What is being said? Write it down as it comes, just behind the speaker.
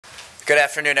Good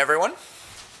afternoon, everyone.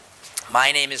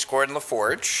 My name is Gordon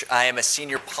LaForge. I am a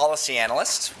senior policy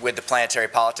analyst with the Planetary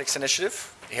Politics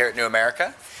Initiative here at New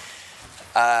America.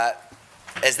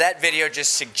 As that video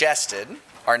just suggested,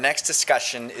 our next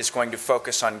discussion is going to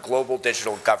focus on global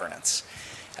digital governance.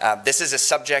 This is a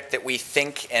subject that we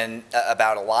think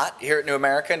about a lot here at New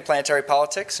America in planetary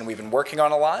politics, and we've been working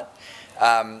on a lot.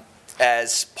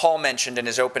 As Paul mentioned in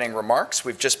his opening remarks,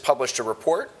 we've just published a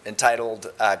report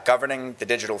entitled Governing the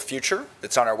Digital Future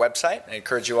that's on our website. I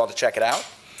encourage you all to check it out.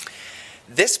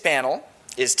 This panel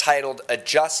is titled A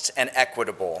Just and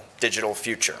Equitable Digital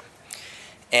Future.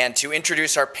 And to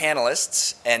introduce our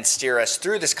panelists and steer us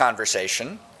through this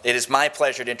conversation, it is my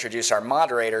pleasure to introduce our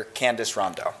moderator, Candace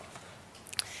Rondeau.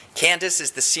 Candace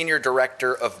is the Senior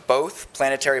Director of both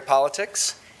Planetary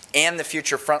Politics and the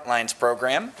Future Frontlines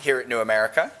program here at New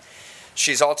America.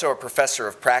 She's also a professor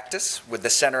of practice with the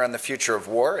Center on the Future of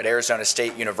War at Arizona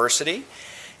State University,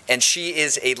 and she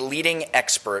is a leading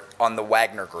expert on the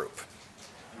Wagner Group.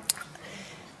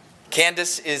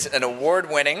 Candace is an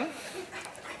award-winning,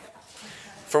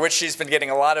 for which she's been getting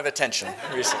a lot of attention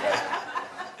recently.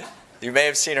 You may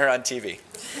have seen her on TV.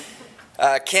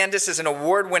 Candace is an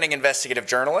award-winning investigative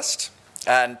journalist,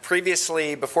 and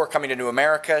previously, before coming to New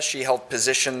America, she held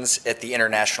positions at the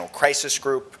International Crisis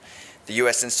Group, the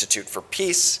U.S. Institute for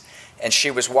Peace, and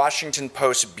she was Washington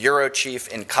Post bureau chief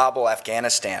in Kabul,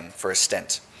 Afghanistan for a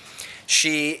stint.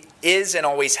 She is and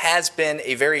always has been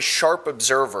a very sharp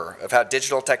observer of how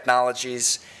digital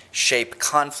technologies shape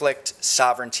conflict,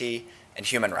 sovereignty, and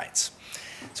human rights.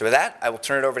 So with that, I will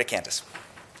turn it over to Candace.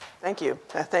 Thank you.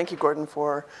 Thank you, Gordon,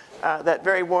 for that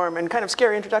very warm and kind of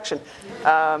scary introduction.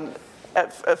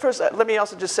 First, let me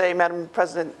also just say, Madam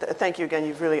President, thank you again.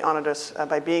 You've really honored us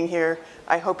by being here.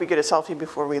 I hope we get a selfie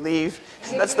before we leave.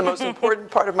 That's the most important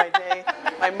part of my day.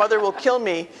 My mother will kill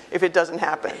me if it doesn't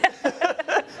happen.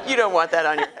 You don't want that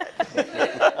on your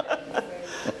head.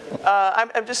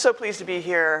 I'm just so pleased to be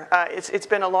here. It's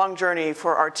been a long journey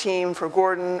for our team, for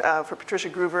Gordon, for Patricia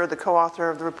Groover, the co-author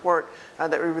of the report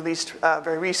that we released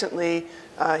very recently,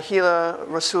 Hila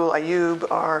Rasul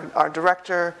Ayub, our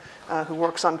director, who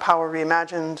works on Power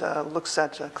Reimagined, looks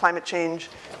at climate change,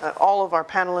 all of our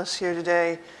panelists here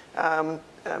today. The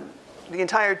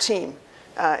entire team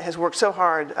has worked so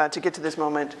hard to get to this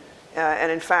moment.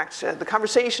 And in fact, the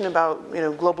conversation about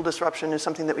global disruption is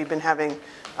something that we've been having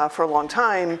for a long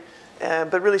time,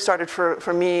 but really started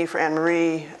for me, for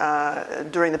Anne-Marie,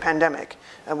 during the pandemic,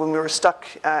 when we were stuck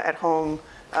at home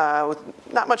with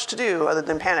not much to do other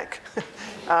than panic.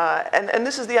 And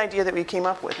this is the idea that we came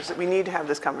up with, is that we need to have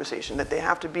this conversation, that they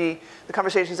have to be, the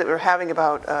conversations that we're having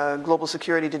about global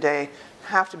security today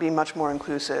have to be much more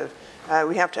inclusive.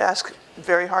 We have to ask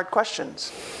very hard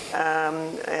questions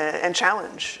and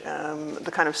challenge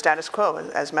the kind of status quo,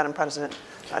 as Madam President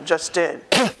just did.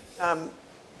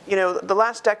 The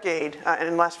last decade and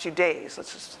in the last few days,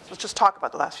 let's just talk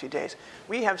about the last few days.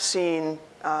 We have seen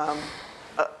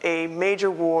a major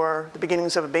war, the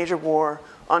beginnings of a major war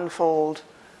unfold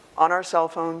on our cell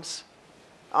phones,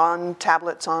 on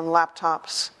tablets, on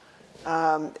laptops.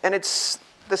 And it's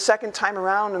the second time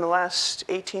around in the last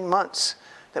 18 months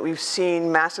that we've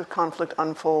seen massive conflict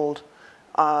unfold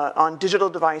on digital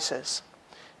devices.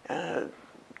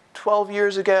 12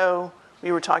 years ago,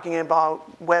 we were talking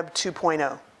about Web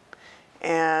 2.0.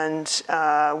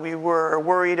 And we were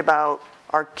worried about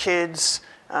our kids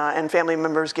and family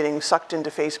members getting sucked into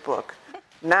Facebook.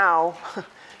 Now,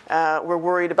 we're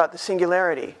worried about the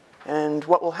singularity and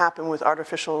what will happen with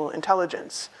artificial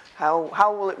intelligence.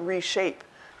 How will it reshape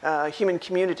human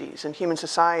communities and human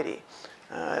society?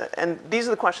 And these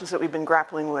are the questions that we've been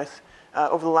grappling with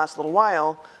over the last little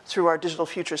while through our Digital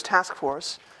Futures Task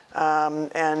Force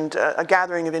and a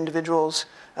gathering of individuals,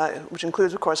 which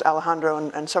includes, of course, Alejandro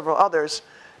and several others,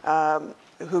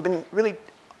 who've been really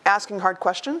asking hard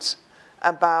questions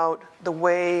about the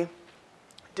way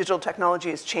digital technology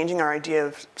is changing our idea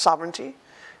of sovereignty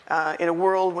in a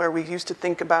world where we used to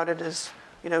think about it as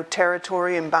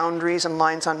territory and boundaries and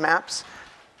lines on maps.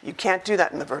 You can't do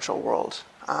that in the virtual world.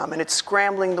 And it's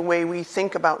scrambling the way we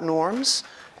think about norms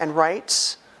and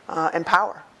rights and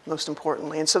power, most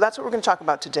importantly. And so that's what we're going to talk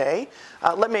about today.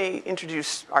 Let me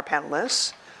introduce our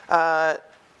panelists.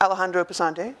 Alejandro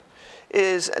Pesante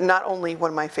is not only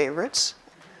one of my favorites.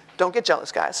 Don't get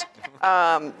jealous, guys.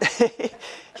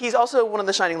 He's also one of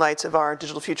the shining lights of our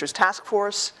Digital Futures Task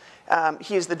Force.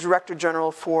 He is the Director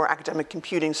General for Academic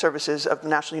Computing Services of the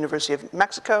National University of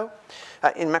Mexico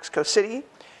in Mexico City.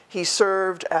 He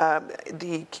served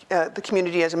the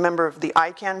community as a member of the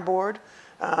ICANN board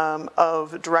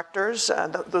of directors.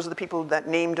 Those are the people that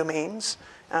name domains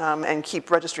and keep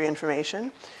registry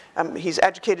information. He's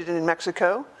educated in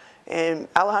Mexico, and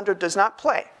Alejandro does not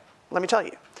play, let me tell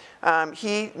you.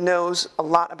 He knows a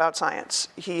lot about science.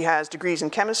 He has degrees in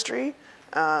chemistry,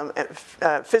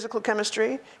 physical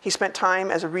chemistry. He spent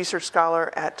time as a research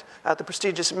scholar at the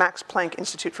prestigious Max Planck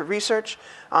Institute for Research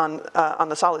on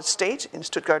the solid state in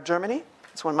Stuttgart, Germany.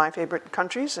 It's one of my favorite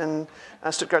countries, and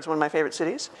Stuttgart's one of my favorite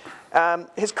cities.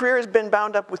 His career has been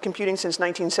bound up with computing since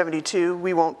 1972.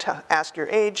 We won't ask your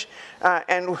age,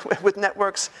 and with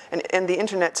networks and the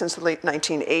internet since the late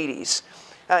 1980s.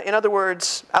 In other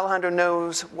words, Alejandro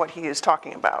knows what he is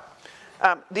talking about.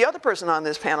 The other person on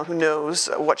this panel who knows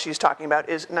what she's talking about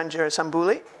is Nanjira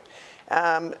Sambuli.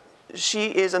 She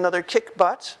is another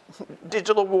kick-butt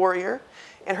digital warrior,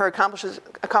 and her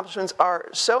accomplishments are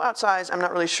so outsized, I'm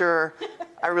not really sure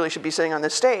I really should be sitting on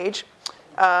this stage.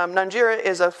 Nanjira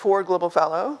is a Ford Global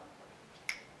Fellow.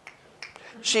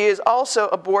 She is also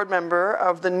a board member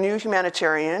of the New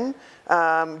Humanitarian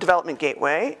Development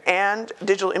Gateway and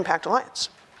Digital Impact Alliance.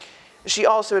 She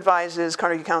also advises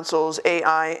Carnegie Council's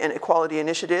AI and Equality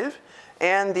Initiative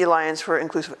and the Alliance for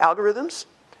Inclusive Algorithms.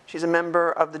 She's a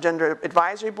member of the Gender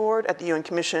Advisory Board at the UN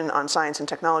Commission on Science and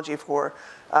Technology for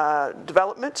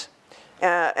Development.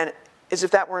 And as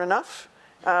if that weren't enough,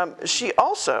 she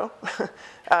also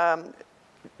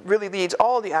really leads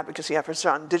all the advocacy efforts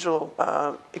on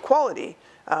digital equality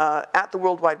at the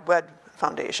World Wide Web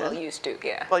Foundation. Well, used to,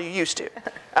 yeah. Well, you used to.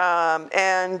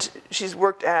 And she's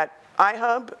worked at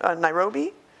iHub,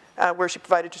 Nairobi, where she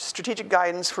provided strategic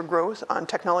guidance for growth on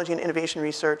technology and innovation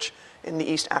research in the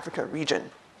East Africa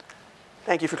region.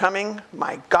 Thank you for coming.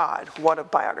 My God, what a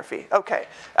biography. Okay.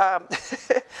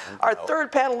 Our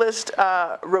third panelist,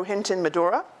 Rohinton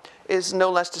Medora, is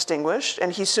no less distinguished,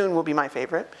 and he soon will be my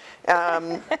favorite.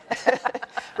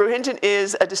 Rohinton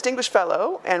is a distinguished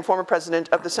fellow and former president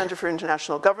of the Center for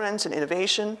International Governance and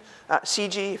Innovation,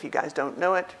 CG. If you guys don't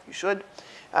know it, you should.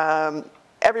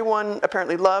 Everyone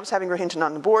apparently loves having Rohinton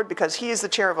on the board because he is the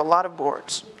chair of a lot of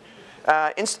boards.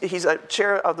 He's a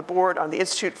chair of the board on the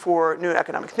Institute for New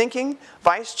Economic Thinking,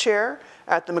 vice chair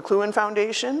at the McLuhan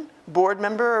Foundation, board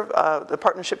member of the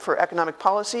Partnership for Economic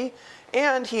Policy,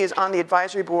 and he is on the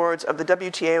advisory boards of the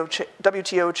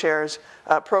WTO Chairs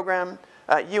Program,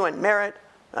 UN Merit,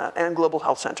 and Global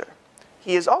Health Center.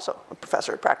 He is also a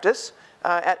professor of practice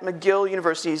at McGill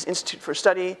University's Institute for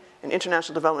Study in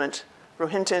International Development.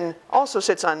 Rohinton also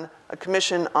sits on a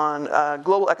commission on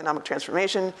global economic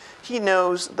transformation. He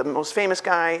knows the most famous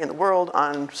guy in the world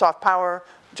on soft power,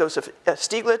 Joseph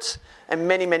Stiglitz, and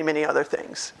many, many, many other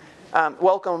things.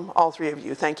 Welcome, all three of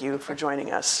you. Thank you for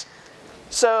joining us.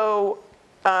 So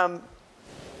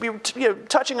we were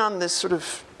touching on this sort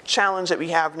of challenge that we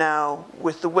have now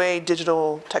with the way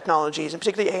digital technologies, and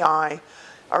particularly AI,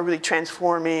 are really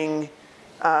transforming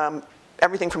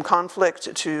everything from conflict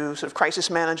to sort of crisis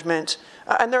management.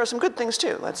 And there are some good things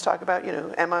too. Let's talk about,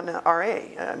 M&RA.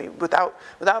 I mean, without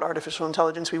artificial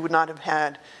intelligence, we would not have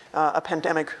had a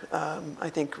pandemic, I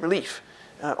think, relief,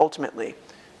 ultimately.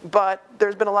 But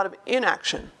there's been a lot of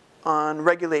inaction on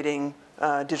regulating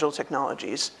digital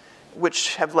technologies,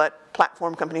 which have let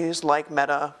platform companies like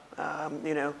Meta,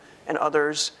 and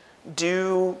others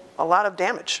do a lot of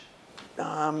damage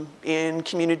in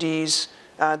communities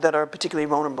that are particularly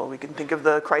vulnerable. We can think of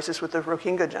the crisis with the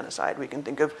Rohingya genocide. We can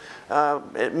think of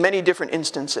many different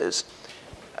instances.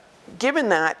 Given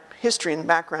that history and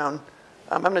background,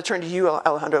 I'm going to turn to you,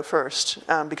 Alejandro, first,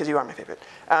 because you are my favorite.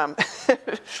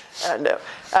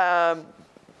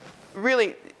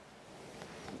 Really,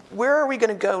 where are we going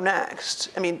to go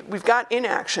next? I mean, we've got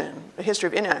inaction, a history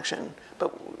of inaction,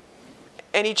 but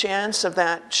any chance of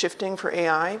that shifting for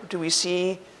AI? Do we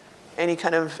see any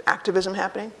kind of activism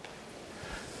happening?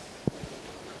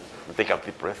 Take a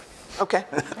deep breath. Okay.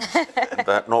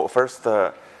 No, first,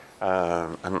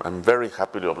 I'm very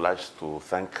happily obliged to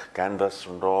thank Candace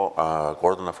Rondeau,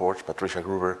 Gordon LaForge, Patricia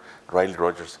Gruber, Riley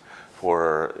Rogers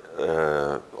for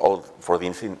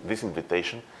this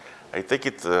invitation. I take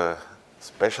it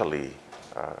especially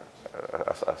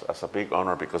as a big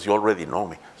honor because you already know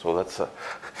me. So that's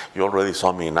you already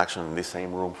saw me in action in this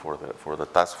same room for the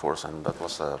task force, and that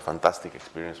was a fantastic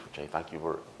experience, which I thank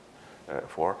you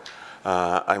for.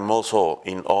 I'm also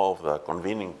in awe of the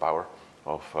convening power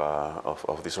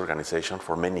of this organization.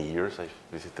 For many years, I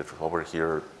visited over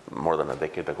here more than a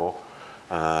decade ago,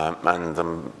 and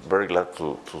I'm very glad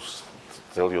to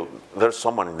tell you there's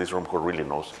someone in this room who really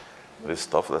knows this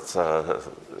stuff. That's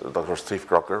Dr. Steve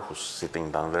Crocker, who's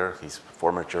sitting down there. He's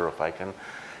former chair of ICANN.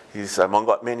 He's, among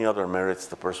many other merits,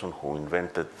 the person who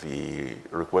invented the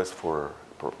request for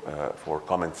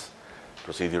comments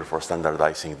procedure for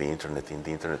standardizing the internet in the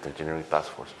Internet Engineering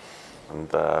Task Force.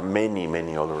 and many,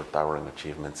 many other towering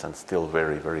achievements, and still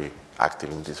very, very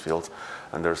active in these fields.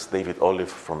 And there's David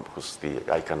Olive, who's the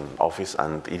ICANN office,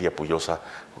 and Iria Puyosa,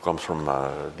 who comes from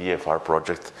DFR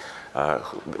project. I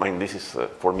mean, this is,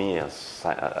 for me,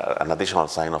 an additional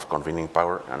sign of convening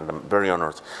power, and I'm very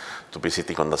honored to be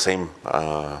sitting on the same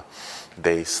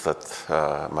days that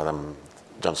Madam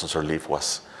Johnson Sirleaf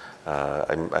was.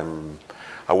 I'm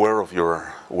aware of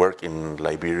your work in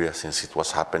Liberia since it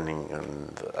was happening,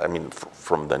 and I mean,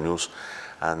 from the news,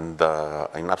 and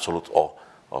in absolute awe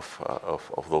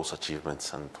of those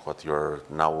achievements and what you're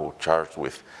now charged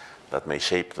with that may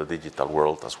shape the digital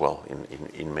world as well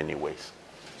in many ways.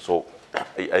 So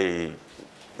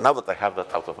now that I have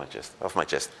that out of my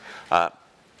chest,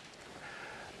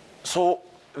 so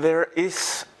there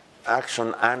is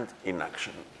action and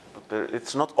inaction, but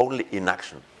it's not only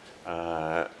inaction.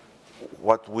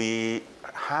 What we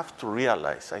have to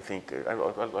realize, I think,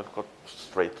 I'll go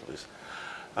straight to this.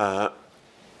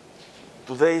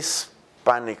 Today's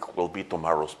panic will be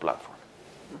tomorrow's platform.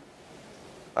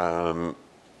 A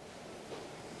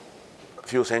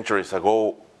few centuries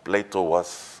ago, Plato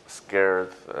was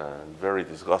scared and very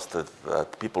disgusted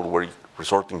that people were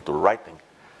resorting to writing,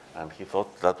 and he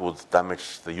thought that would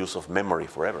damage the use of memory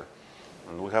forever.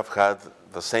 And we have had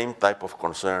the same type of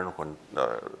concern when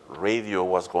radio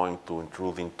was going to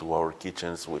intrude into our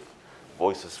kitchens with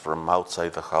voices from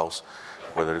outside the house,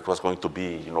 whether it was going to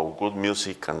be, you know, good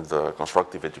music and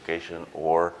constructive education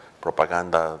or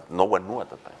propaganda. No one knew at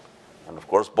the time. And of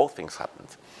course, both things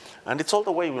happened. And it's all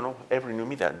the way, you know, every new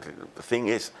media. The thing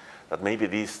is that maybe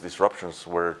these disruptions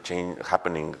were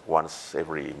happening once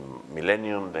every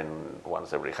millennium, then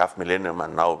once every half millennium,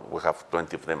 and now we have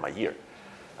 20 of them a year.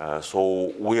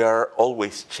 So we are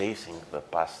always chasing the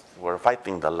past. We're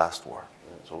fighting the last war,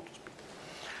 so to speak.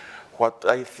 What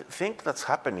I think that's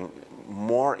happening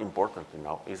more importantly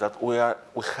now is that we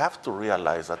have to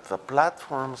realize that the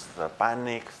platforms, the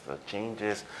panics, the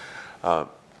changes,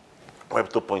 Web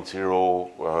 2.0,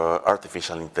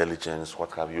 artificial intelligence,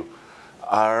 what have you,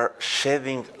 are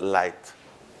shedding light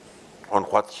on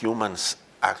what humans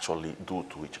actually do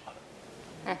to each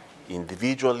other,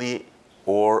 individually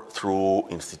or through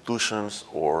institutions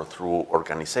or through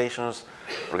organizations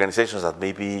that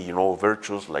may be, you know,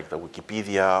 virtuous like the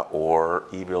Wikipedia, or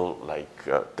evil like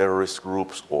terrorist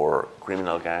groups or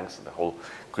criminal gangs, the whole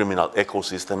criminal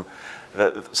ecosystem.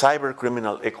 The cyber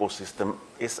criminal ecosystem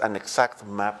is an exact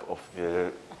map of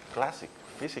the classic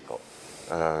physical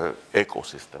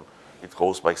ecosystem. It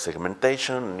goes by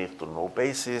segmentation, need-to-know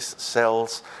basis,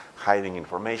 cells, hiding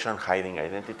information, hiding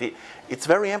identity. It's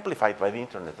very amplified by the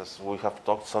internet. As we have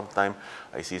talked sometime,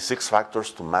 I see 6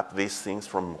 factors to map these things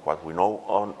from what we know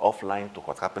offline to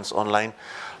what happens online.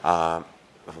 The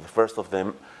first of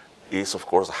them is, of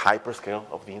course, the hyperscale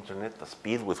of the internet, the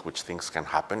speed with which things can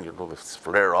happen. You know, the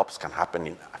flare-ups can happen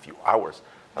in a few hours.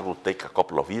 That would take a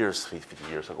couple of years, 50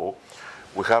 years ago.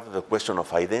 We have the question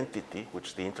of identity,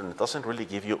 which the internet doesn't really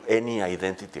give you any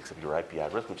identity except your IP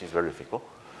address, which is very fickle.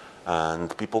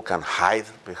 And people can hide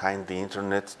behind the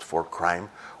internet for crime,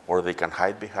 or they can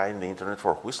hide behind the internet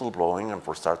for whistleblowing and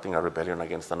for starting a rebellion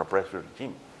against an oppressive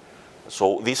regime.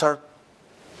 So these are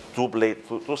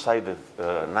two-sided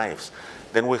knives.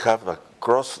 Then we have the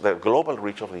global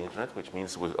reach of the internet, which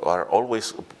means we are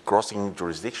always crossing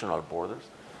jurisdictional borders,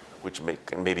 which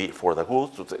can maybe for the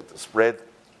good to spread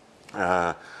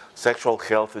sexual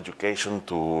health education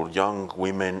to young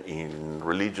women in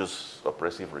religious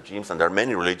oppressive regimes, and there are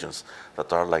many religions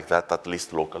that are like that, at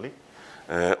least locally,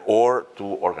 or to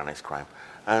organized crime.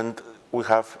 And we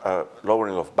have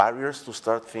lowering of barriers to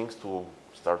start things, to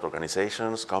start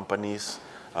organizations, companies,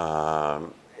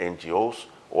 NGOs,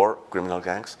 or criminal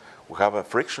gangs. We have a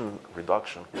friction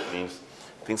reduction, which means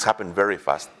things happen very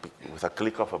fast with a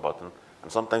click of a button,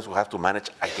 and sometimes we have to manage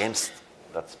against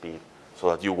that speed, so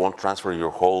that you won't transfer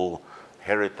your whole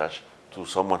heritage to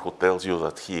someone who tells you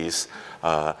that he is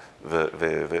the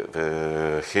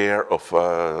heir of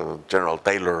General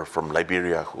Taylor from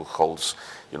Liberia, who holds,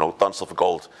 you know, tons of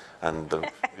gold, and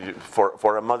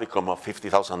for a modicum of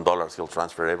 $50,000, he'll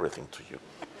transfer everything to you.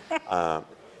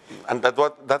 And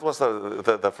that was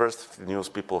the first news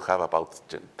people have about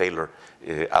Taylor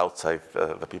outside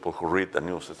the people who read the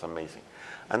news. It's amazing.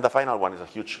 And the final one is a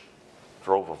huge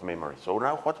trove of memory. So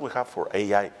now what we have for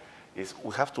AI is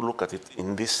we have to look at it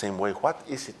in this same way. What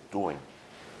is it doing?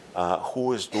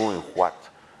 Who is doing what?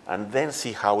 And then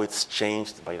see how it's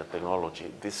changed by the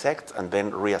technology. Dissect and then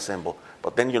reassemble.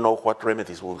 But then you know what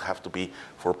remedies will have to be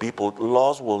for people.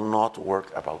 Laws will not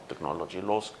work about technology.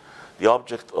 Laws, the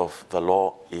object of the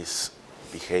law is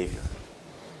behavior.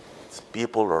 It's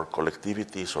people or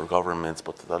collectivities or governments,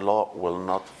 but the law will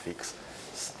not fix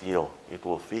steel. It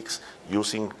will fix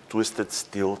using twisted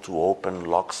steel to open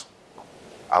locks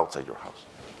outside your house.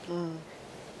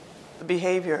 The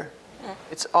behavior.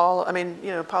 It's all, I mean, you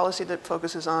know, policy that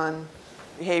focuses on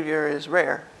behavior is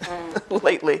rare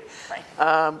lately. Right.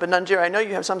 But Nanjira, I know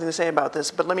you have something to say about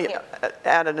this, but let me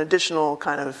add an additional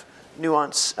kind of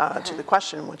nuance to the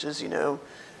question, which is, you know,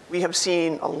 we have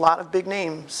seen a lot of big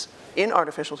names in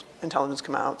artificial intelligence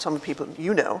come out, some people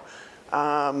you know,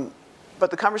 but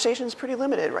the conversation is pretty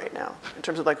limited right now in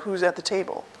terms of like who's at the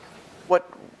table.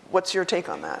 What's your take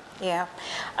on that? Yeah,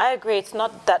 I agree. It's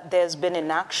not that there's been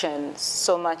inaction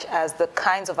so much as the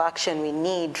kinds of action we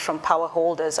need from power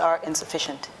holders are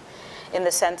insufficient, in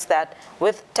the sense that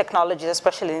with technologies,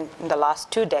 especially in the last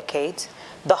 2 decades,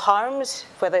 the harms,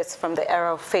 whether it's from the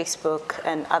era of Facebook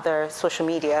and other social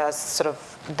media, as sort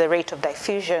of the rate of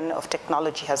diffusion of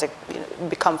technology has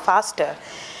become faster,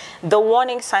 the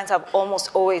warning signs have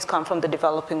almost always come from the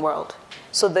developing world.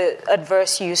 So the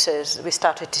adverse uses we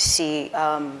started to see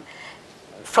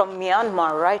from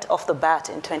Myanmar right off the bat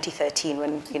in 2013,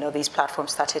 when these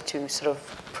platforms started to sort of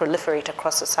proliferate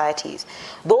across societies,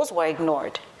 those were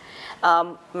ignored.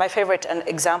 My favorite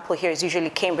example here is usually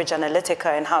Cambridge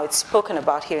Analytica and how it's spoken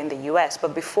about here in the US.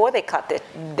 But before they cut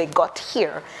they got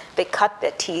here, they cut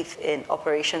their teeth in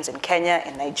operations in Kenya,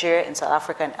 in Nigeria, in South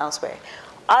Africa, and elsewhere.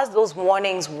 As those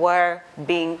warnings were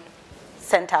being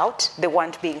sent out, they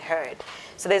weren't being heard.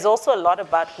 So there's also a lot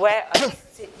about where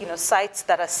sites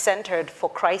that are centered for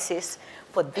crisis,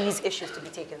 for these issues to be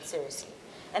taken seriously.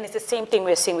 And it's the same thing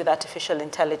we're seeing with artificial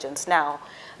intelligence now.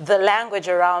 The language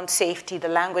around safety, the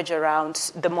language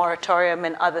around the moratorium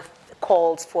and other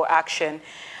calls for action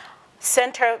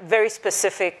center very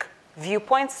specific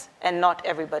viewpoints and not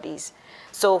everybody's.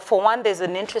 So for one, there's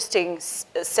an interesting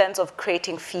sense of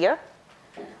creating fear.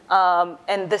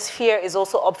 And this fear is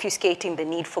also obfuscating the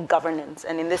need for governance,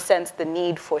 and in this sense, the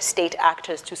need for state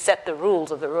actors to set the rules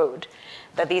of the road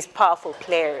that these powerful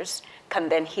players can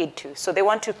then heed to. So they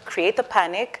want to create the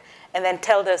panic and then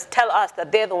tell us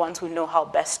that they're the ones who know how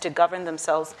best to govern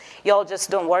themselves. Y'all just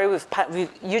don't worry,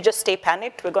 you just stay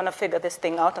panicked. We're gonna figure this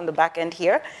thing out on the back end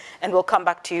here, and we'll come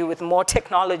back to you with more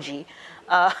technology.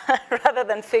 Rather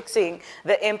than fixing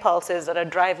the impulses that are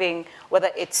driving, whether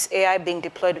it's AI being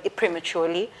deployed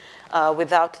prematurely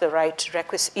without the right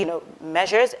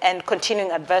measures, and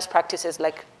continuing adverse practices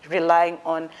like relying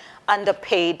on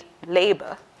underpaid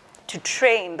labor to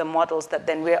train the models that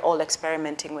then we're all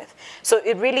experimenting with. So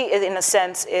it really is, in a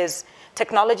sense, is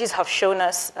technologies have shown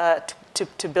us,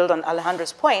 to build on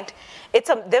Alejandro's point,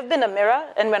 they've been a mirror,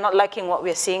 and we're not liking what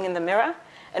we're seeing in the mirror.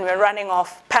 And we're running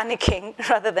off panicking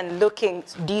rather than looking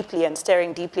deeply and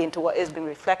staring deeply into what is being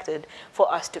reflected for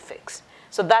us to fix.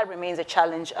 So that remains a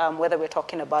challenge, whether we're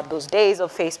talking about those days of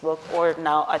Facebook or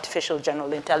now artificial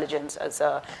general intelligence, as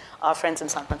our friends in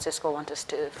San Francisco want us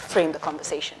to frame the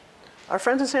conversation. Our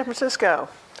friends in San Francisco,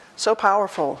 so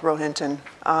powerful, Rohinton.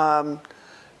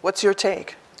 What's your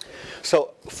take?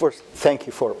 So first, thank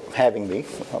you for having me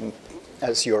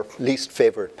as your least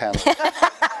favorite panel.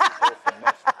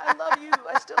 I love you.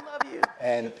 I still love you.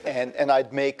 And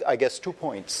I'd make, I guess, 2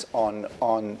 points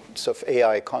on sort of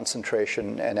AI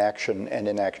concentration and action and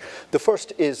inaction. The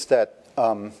first is that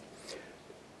I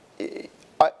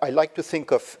like to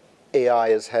think of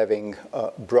AI as having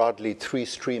broadly 3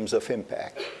 streams of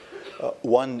impact.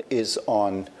 One is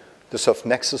on the sort of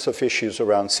nexus of issues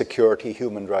around security,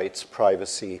 human rights,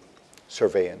 privacy,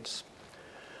 surveillance.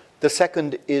 The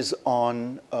second is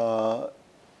on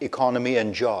economy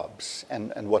and jobs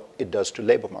and what it does to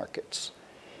labor markets.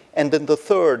 And then the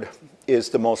third is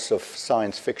the most of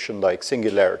science fiction-like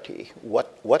singularity.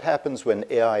 What happens when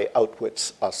AI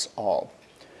outwits us all?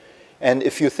 And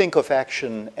if you think of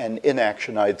action and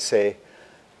inaction, I'd say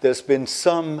there's been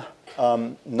some,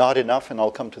 not enough, and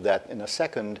I'll come to that in a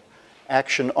second,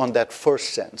 action on that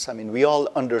first sense. I mean, we all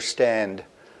understand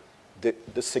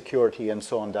the security and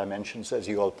so on dimensions, as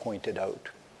you all pointed out.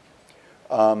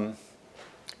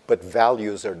 But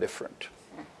values are different.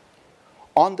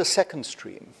 On the second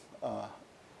stream,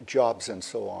 jobs and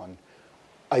so on,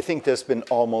 I think there's been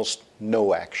almost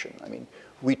no action. I mean,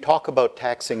 we talk about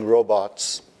taxing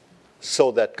robots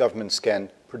so that governments can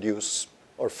produce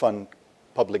or fund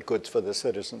public goods for the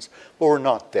citizens, but we're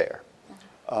not there.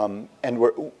 And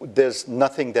there's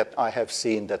nothing that I have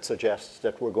seen that suggests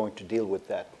that we're going to deal with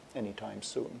that anytime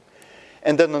soon.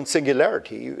 And then on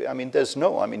singularity, I mean,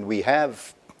 we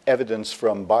have evidence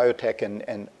from biotech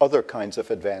and other kinds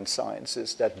of advanced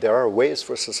sciences that there are ways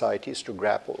for societies to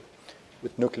grapple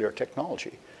with nuclear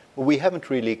technology. But we haven't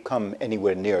really come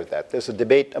anywhere near that. There's a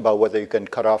debate about whether you can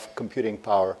cut off computing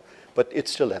power, but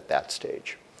it's still at that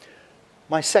stage.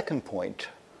 My second point,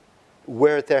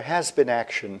 where there has been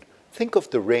action, think of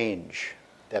the range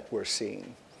that we're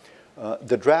seeing.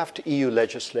 The draft EU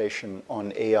legislation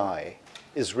on AI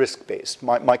is risk-based.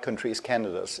 My country's,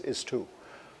 Canada's, is too.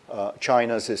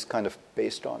 China's is kind of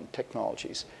based on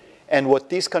technologies. And what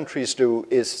these countries do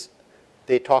is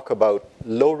they talk about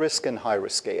low-risk and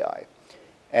high-risk AI.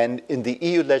 And in the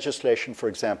EU legislation, for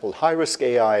example, high-risk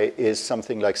AI is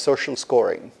something like social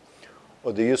scoring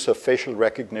or the use of facial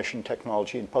recognition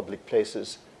technology in public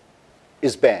places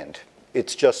is banned.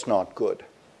 It's just not good.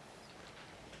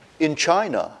 In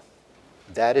China,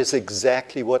 that is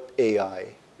exactly what AI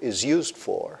is used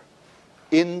for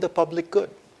in the public good.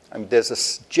 I mean, there's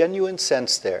a genuine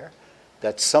sense there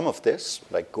that some of this,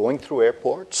 like going through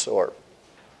airports or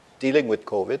dealing with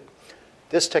COVID,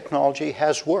 this technology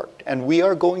has worked, and we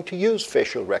are going to use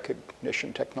facial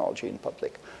recognition technology in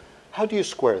public. How do you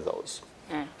square those?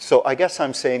 So I guess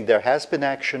I'm saying there has been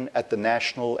action at the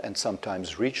national and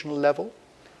sometimes regional level,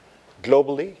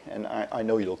 globally, and I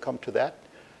know you'll come to that,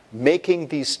 making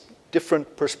these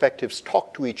different perspectives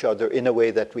talk to each other in a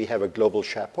way that we have a global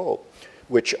chapeau,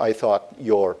 which I thought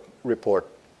your report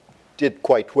did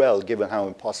quite well, given how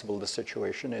impossible the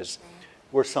situation is.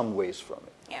 We're some ways from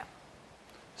it. Yeah.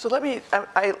 So let me,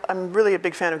 I'm really a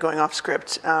big fan of going off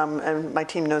script, and my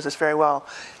team knows this very well.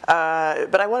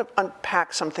 But I want to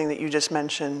unpack something that you just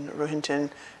mentioned,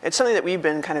 Rohinton. It's something that we've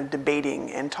been kind of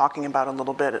debating and talking about a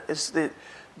little bit, is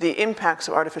the impacts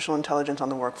of artificial intelligence on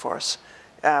the workforce.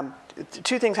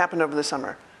 Two things happened over the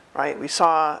summer, right? We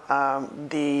saw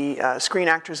the Screen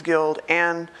Actors Guild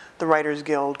and the Writers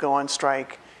Guild go on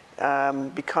strike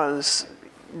because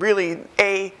really,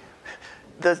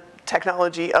 the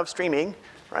technology of streaming,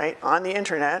 right, on the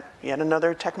internet, yet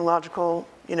another technological,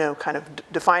 kind of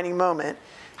defining moment,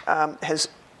 has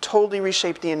totally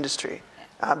reshaped the industry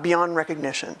beyond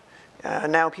recognition.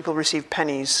 Now people receive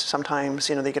pennies sometimes,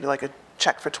 they get like a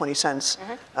check for 20 cents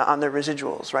on their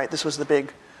residuals, right? This was the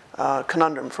big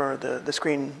conundrum for the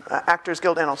Screen Actors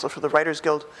Guild and also for the Writers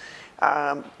Guild.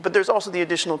 But there's also the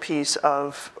additional piece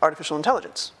of artificial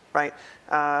intelligence, right?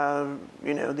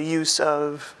 The use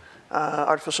of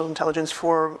artificial intelligence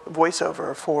for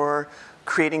voiceover, for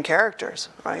creating characters,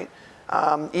 right?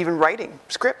 Even writing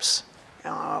scripts.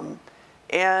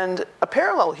 And a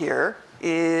parallel here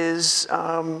is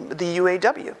the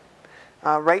UAW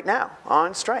right now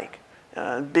on strike.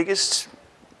 Biggest,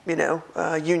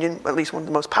 union, at least one of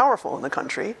the most powerful in the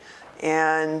country.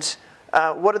 And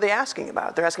what are they asking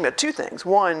about? They're asking about two things.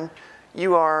 One,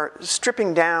 you are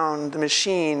stripping down the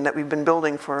machine that we've been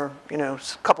building for a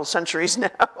couple centuries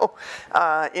now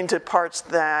into parts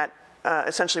that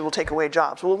essentially will take away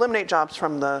jobs. Will eliminate jobs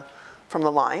from the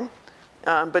line.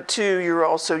 But two, you're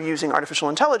also using artificial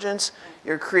intelligence.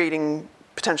 You're creating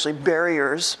potentially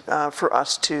barriers for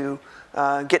us to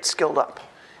get skilled up.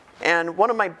 And one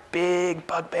of my big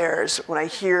bugbears when I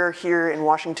hear here in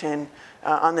Washington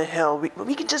on the Hill,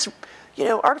 we can just,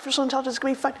 artificial intelligence is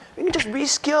going to be fun. We can just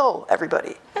reskill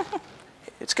everybody.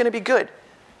 It's going to be good.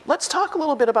 Let's talk a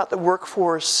little bit about the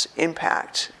workforce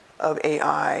impact of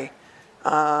AI,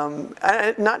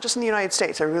 not just in the United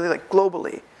States, I really like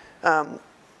globally.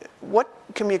 What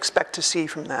can we expect to see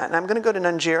from that? And I'm going to go to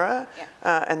Nanjira,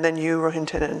 and then you,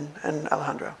 Rohinton, and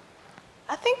Alejandro.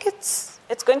 I think it's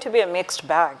going to be a mixed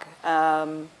bag.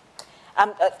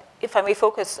 If I may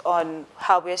focus on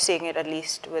how we're seeing it, at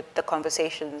least with the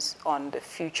conversations on the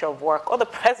future of work or the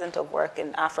present of work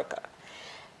in Africa.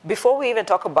 Before we even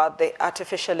talk about the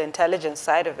artificial intelligence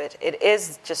side of it, it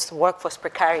is just workforce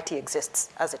precarity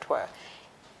exists, as it were.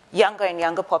 Younger and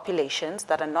younger populations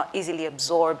that are not easily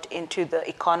absorbed into the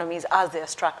economies as they're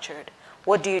structured.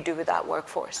 What do you do with that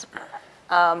workforce?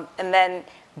 And then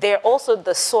they're also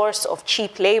the source of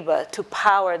cheap labor to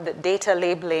power the data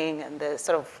labeling, and the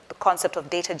sort of the concept of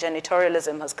data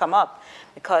janitorialism has come up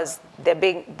because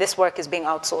this work is being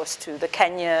outsourced to the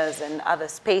Kenyas and other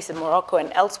space in Morocco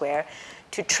and elsewhere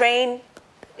to train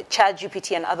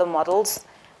ChatGPT and other models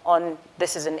on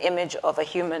this is an image of a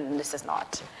human and this is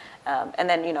not. And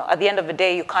then, at the end of the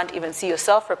day, you can't even see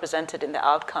yourself represented in the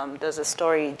outcome. There's a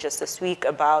story just this week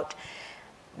about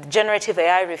generative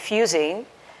AI refusing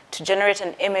to generate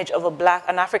an image of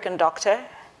an African doctor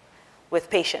with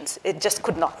patients. It just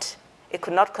could not. It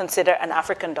could not consider an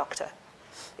African doctor.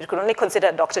 It could only consider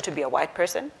a doctor to be a white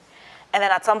person. And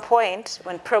then at some point,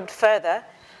 when probed further,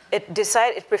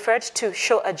 it preferred to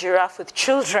show a giraffe with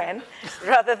children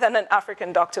rather than an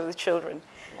African doctor with children.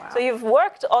 Wow. So you've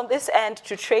worked on this end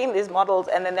to train these models,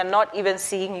 and then they're not even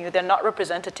seeing you. They're not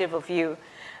representative of you.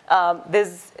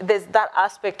 There's that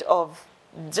aspect of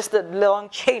just the long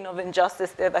chain of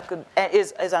injustice there that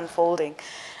is unfolding.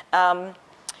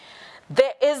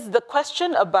 There is the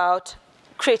question about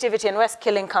creativity and where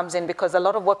skilling comes in, because a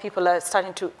lot of what people are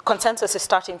starting to, consensus is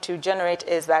starting to generate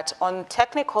is that on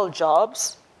technical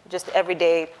jobs, just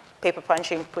everyday paper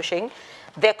punching, pushing,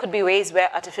 there could be ways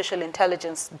where artificial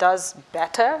intelligence does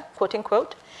better, quote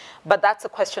unquote, but that's a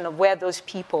question of where those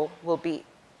people will be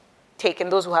taken,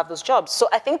 those who have those jobs. So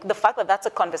I think the fact that that's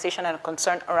a conversation and a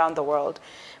concern around the world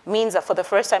means that for the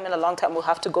first time in a long time, we'll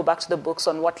have to go back to the books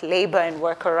on what labor and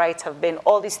worker rights have been,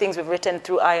 all these things we've written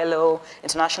through ILO,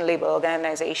 International Labour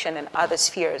Organization, and other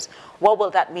spheres. What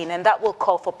will that mean? And that will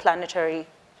call for planetary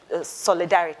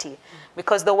solidarity,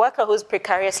 because the worker who's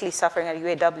precariously suffering at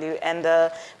UAW and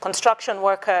the construction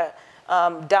worker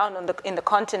down on in the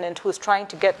continent who's trying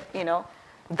to get,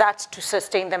 that to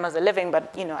sustain them as a living,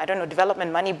 but I don't know,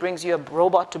 development money brings you a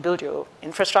robot to build your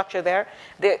infrastructure there.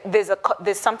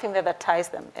 There's something there that ties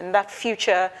them. And that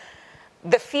future,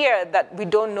 the fear that we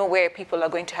don't know where people are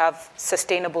going to have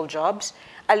sustainable jobs,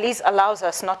 at least allows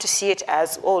us not to see it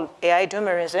as, AI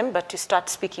doomerism, but to start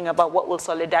speaking about what will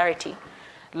solidarity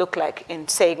look like in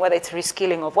saying whether it's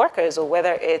reskilling of workers or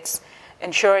whether it's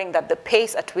ensuring that the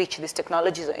pace at which these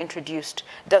technologies are introduced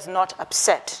does not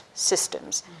upset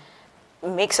systems.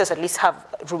 Makes us at least have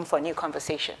room for a new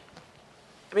conversation.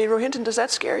 I mean, Rohinton, does that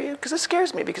scare you? Because it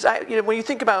scares me, because when you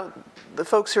think about the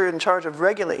folks who are in charge of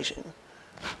regulation,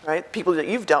 right, people that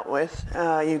you've dealt with,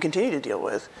 you continue to deal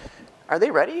with, are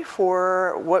they ready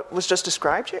for what was just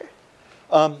described here?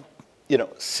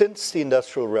 Since the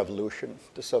Industrial Revolution,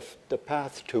 the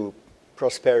path to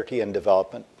prosperity and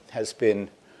development has been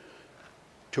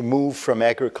to move from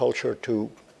agriculture to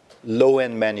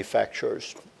low-end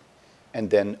manufacturers and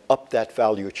then up that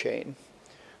value chain.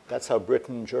 That's how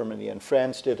Britain, Germany, and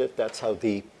France did it. That's how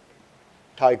the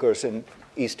tigers in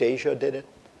East Asia did it.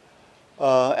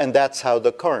 And that's how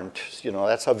the current,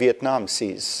 that's how Vietnam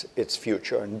sees its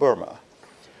future in Burma.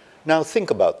 Now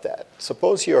think about that.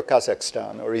 Suppose you're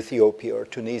Kazakhstan or Ethiopia or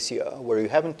Tunisia, where you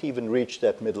haven't even reached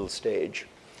that middle stage.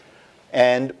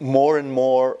 And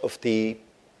more of the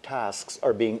tasks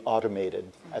are being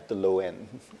automated at the low end.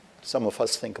 Some of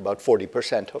us think about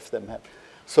 40% of them have.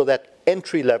 So that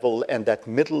entry level and that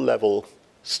middle level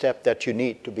step that you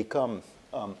need to become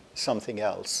something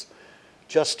else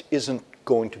just isn't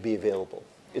going to be available.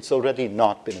 It's already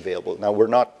not been available. Now, we're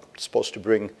not supposed to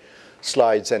bring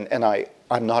slides, and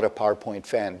I'm not a PowerPoint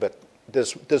fan, but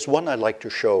there's one I like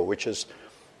to show, which is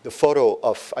the photo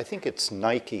of, I think it's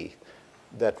Nike,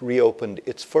 that reopened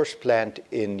its first plant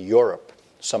in Europe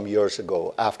some years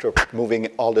ago after moving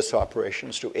all its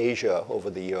operations to Asia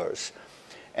over the years.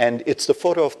 And it's the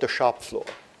photo of the shop floor.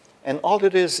 And all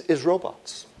it is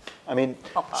robots. I mean,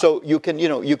 so you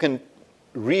can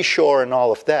reshore and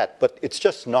all of that, but it's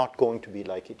just not going to be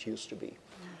like it used to be.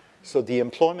 So the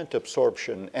employment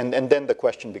absorption, and then the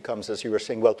question becomes, as you were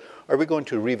saying, well, are we going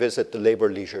to revisit the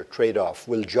labor-leisure trade-off?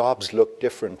 Will jobs look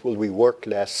different? Will we work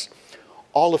less?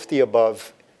 All of the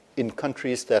above in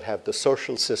countries that have the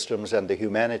social systems and the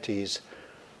humanities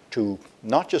to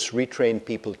not just retrain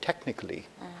people technically,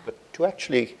 but to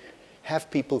actually have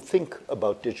people think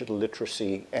about digital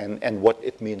literacy and what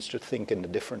it means to think in a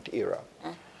different era.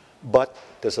 But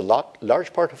there's a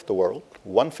large part of the world,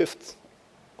 1/5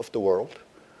 of the world,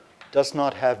 does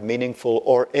not have meaningful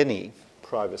or any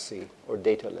privacy or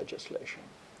data legislation.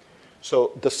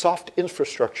 So the soft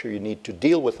infrastructure you need to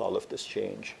deal with all of this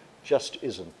change just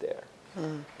isn't there.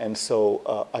 And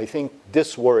so I think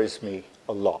this worries me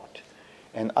a lot.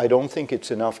 And I don't think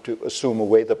it's enough to assume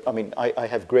away I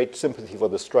have great sympathy for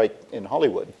the strike in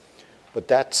Hollywood, but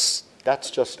that's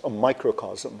just a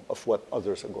microcosm of what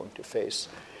others are going to face.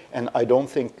 And I don't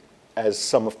think, as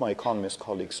some of my economist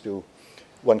colleagues do,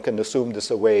 one can assume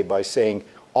this away by saying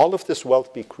all of this wealth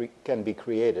can be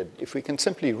created. If we can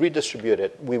simply redistribute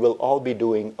it, we will all be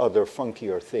doing other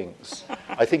funkier things.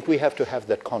 I think we have to have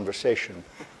that conversation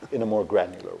in a more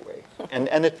granular way.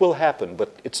 And it will happen, but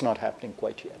it's not happening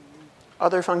quite yet.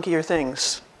 Other funkier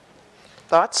things.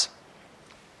 Thoughts?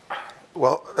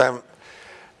 Well,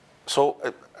 so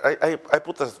I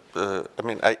put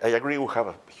I agree we have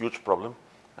a huge problem,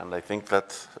 and I think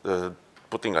that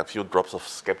putting a few drops of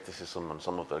skepticism on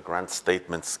some of the grand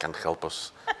statements can help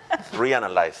us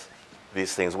reanalyze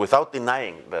these things without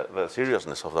denying the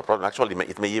seriousness of the problem. Actually,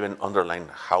 it may even underline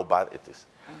how bad it is.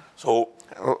 So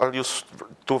I'll use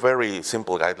two very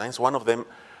simple guidelines. One of them,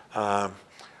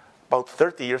 about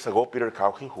 30 years ago, Peter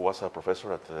Cauchy, who was a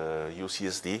professor at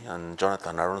UCSD, and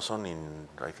Jonathan Aronson in,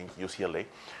 I think, UCLA,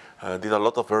 did a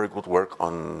lot of very good work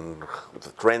on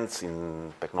the trends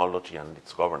in technology and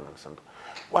its governance. And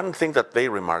one thing that they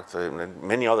remarked, and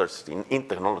many others in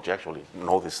technology actually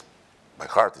know this by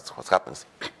heart, it's what happens,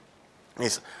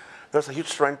 is there's a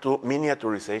huge trend to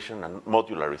miniaturization and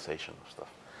modularization of stuff.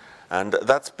 And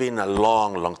that's been a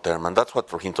long, long term, and that's what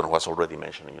Hinton was already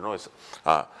mentioning.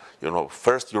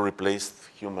 First you replaced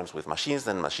humans with machines,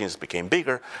 then machines became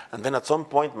bigger, and then at some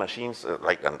point machines,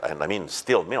 and I mean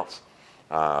steel mills,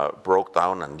 broke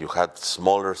down, and you had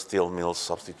smaller steel mills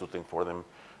substituting for them,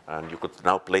 and you could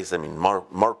now place them in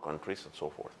more countries and so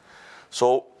forth.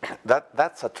 So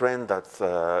that's a trend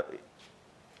that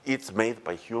it's made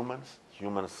by humans.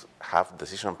 Humans have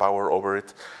decision power over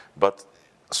it, but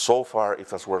so far it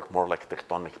has worked more like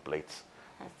tectonic plates.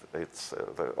 It's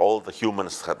all the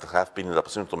humans that have been in the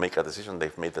position to make a decision,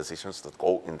 they've made decisions that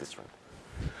go in this trend.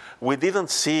 We didn't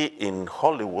see in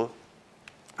Hollywood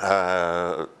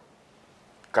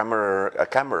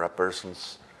camera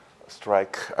persons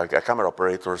strike, camera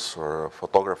operators or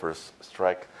photographers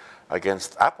strike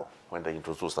against Apple when they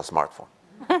introduced a smartphone.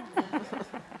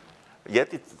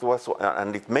 Yet it was,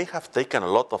 and it may have taken a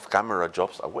lot of camera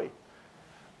jobs away,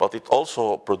 but it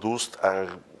also produced a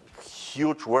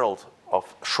huge world of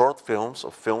short films,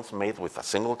 of films made with a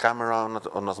single camera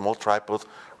on a small tripod,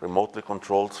 remotely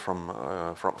controlled from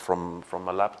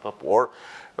a laptop, or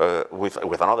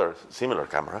with another similar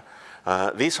camera.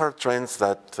 These are trends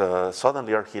that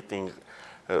suddenly are hitting,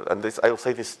 and this, I'll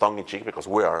say this tongue-in-cheek because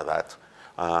we are that,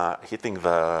 hitting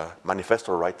the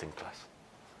manifesto writing class.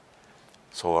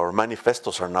 So our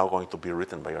manifestos are now going to be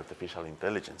written by artificial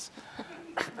intelligence.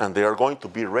 And they are going to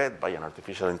be read by an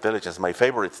artificial intelligence. My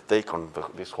favorite take on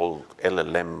this whole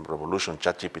LLM revolution,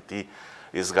 ChatGPT,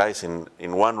 is guys in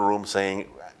one room saying,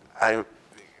 I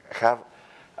have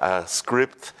a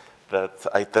script that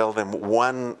I tell them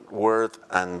one word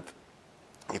and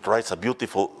it writes a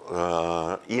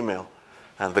beautiful email.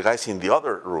 And the guys in the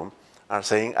other room are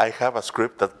saying, I have a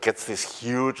script that gets this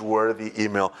huge wordy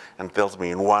email and tells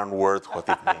me in one word what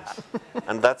it means.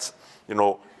 And that's,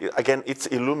 again, it's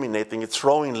illuminating, it's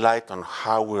throwing light on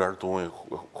how we are doing,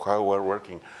 how we're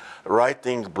working.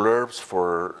 Writing blurbs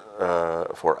for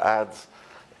ads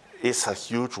is a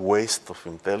huge waste of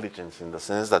intelligence in the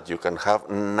sense that you can have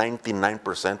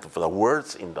 99% of the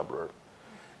words in the blurb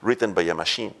written by a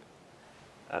machine.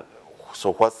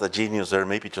 So what's the genius there?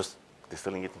 Maybe just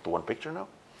distilling it into one picture now?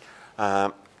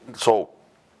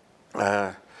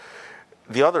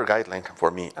 The other guideline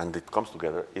for me, and it comes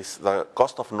together, is the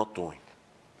cost of not doing.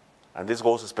 And this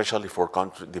goes especially for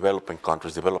developing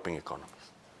countries, developing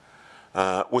economies.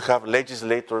 We have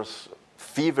legislators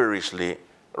feverishly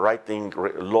writing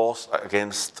laws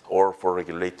against or for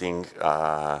regulating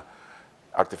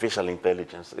artificial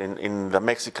intelligence. In the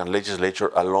Mexican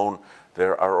legislature alone,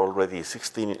 there are already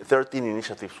 13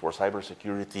 initiatives for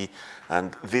cybersecurity,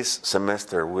 and this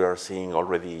semester we are seeing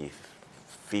already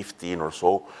 15 or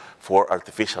so for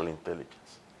artificial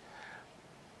intelligence.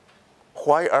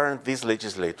 Why aren't these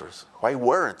legislators? Where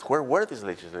were these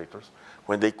legislators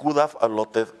when they could have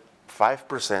allotted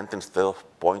 5% instead of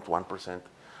 0.1%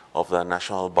 of the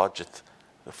national budget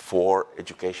for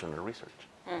education and research?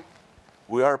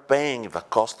 We are paying the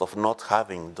cost of not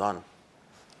having done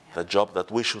the job that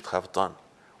we should have done,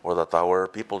 or that our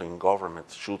people in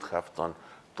government should have done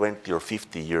 20 or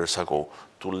 50 years ago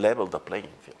to level the playing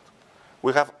field.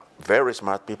 We have very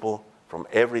smart people from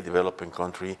every developing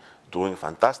country doing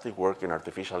fantastic work in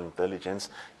artificial intelligence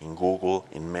in Google,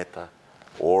 in Meta,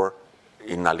 or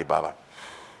in Alibaba.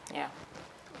 Yeah.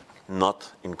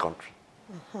 Not in country.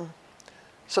 Mm-hmm.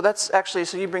 So that's actually,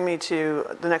 so you bring me to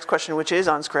the next question, which is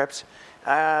on script,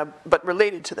 but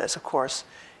related to this, of course.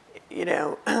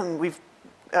 Ian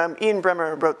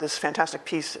Bremmer wrote this fantastic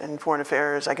piece in Foreign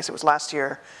Affairs, I guess it was last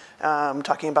year,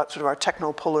 talking about sort of our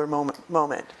technopolar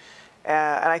moment.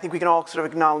 And I think we can all sort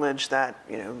of acknowledge that,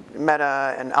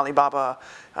 Meta and Alibaba,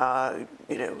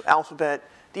 Alphabet,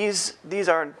 these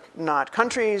are not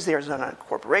countries, these are not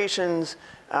corporations,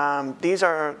 these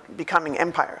are becoming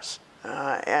empires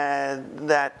and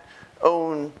that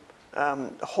own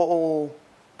whole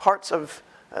parts of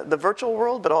the virtual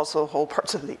world, but also whole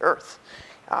parts of the earth.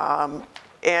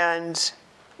 And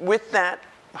with that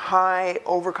high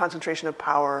over-concentration of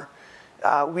power,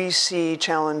 we see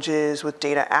challenges with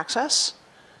data access,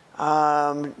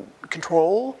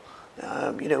 control,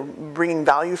 bringing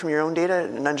value from your own data.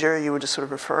 In Nigeria, you were just sort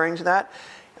of referring to that.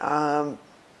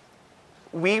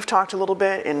 We've talked a little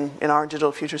bit in our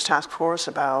Digital Futures Task Force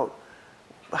about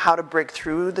how to break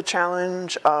through the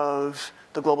challenge of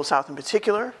the Global South in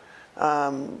particular,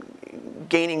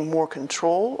 gaining more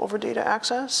control over data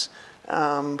access,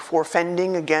 for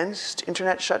fending against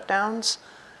internet shutdowns.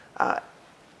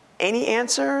 Any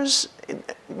answers?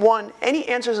 Any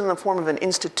answers in the form of an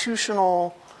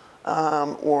institutional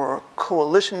or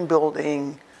coalition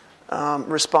building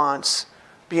response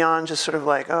beyond just sort of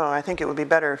like, oh, I think it would be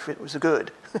better if it was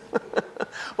good.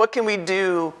 What can we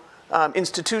do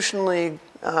institutionally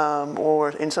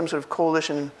or in some sort of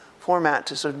coalition format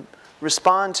to sort of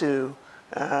respond to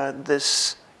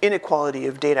this inequality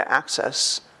of data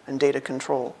access and data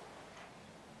control?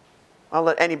 I'll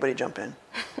let anybody jump in.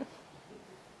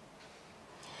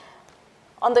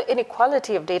 On the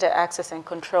inequality of data access and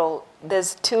control,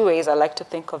 there's two ways I like to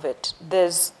think of it.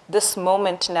 There's this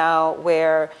moment now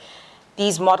where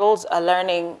these models are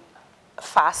learning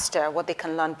faster what they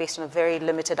can learn based on a very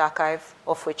limited archive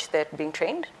of which they're being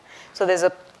trained. So there's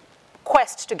a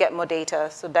quest to get more data,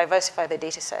 so diversify the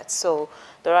data sets. So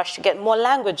the rush to get more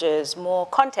languages, more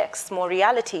contexts, more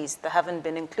realities that haven't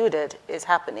been included is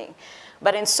happening.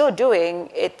 But in so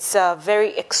doing, it's a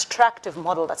very extractive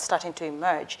model that's starting to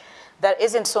emerge that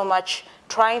isn't so much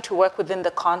trying to work within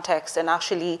the context and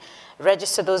actually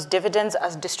register those dividends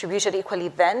as distributed equally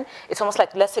then. It's almost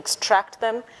like, let's extract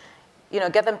them,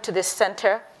 get them to this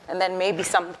center, and then maybe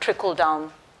some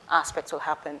trickle-down aspects will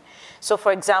happen. So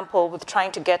for example, with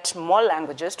trying to get more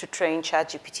languages to train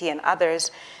ChatGPT and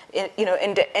others,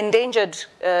 endangered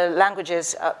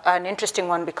languages are an interesting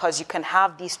one because you can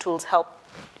have these tools help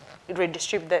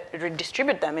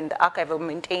redistribute them in the archive or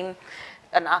maintain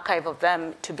an archive of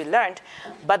them to be learned.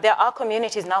 But there are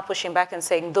communities now pushing back and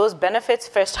saying those benefits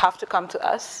first have to come to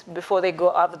us before they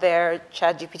go out there,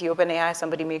 ChatGPT, OpenAI,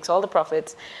 somebody makes all the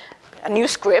profits, a new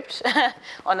script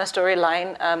on a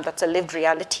storyline that's a lived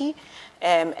reality,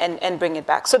 and bring it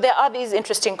back. So there are these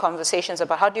interesting conversations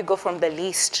about how do you go from the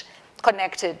least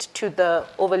connected to the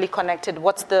overly connected,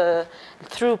 what's the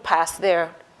through path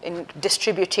there in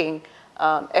distributing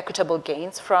equitable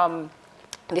gains from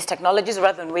these technologies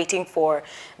rather than waiting for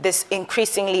this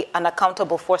increasingly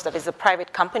unaccountable force that is the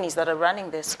private companies that are running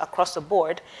this across the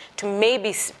board to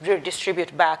maybe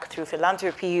redistribute back through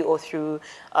philanthropy or through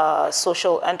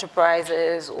social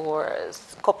enterprises or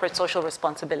corporate social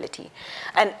responsibility.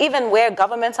 And even where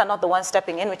governments are not the ones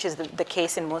stepping in, which is the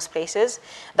case in most places,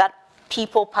 that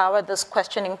people power, this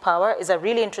questioning power is a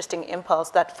really interesting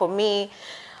impulse that for me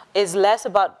is less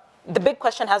about, the big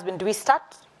question has been, do we start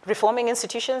reforming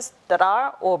institutions that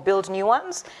are or build new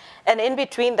ones? And in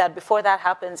between that, before that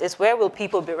happens, is where will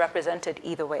people be represented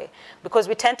either way? Because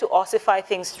we tend to ossify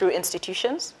things through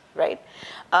institutions, right?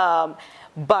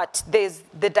 But there's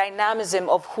the dynamism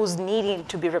of who's needing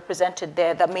to be represented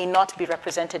there that may not be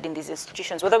represented in these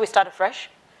institutions, whether we start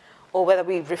afresh or whether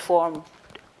we reform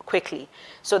quickly.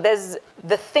 So there's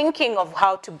the thinking of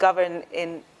how to govern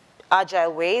in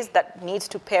agile ways that needs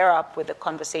to pair up with the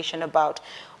conversation about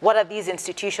what are these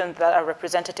institutions that are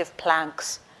representative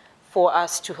planks for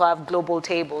us to have global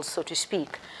tables, so to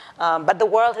speak. But the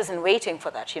world isn't waiting for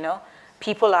that,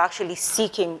 People are actually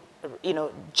seeking,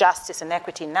 justice and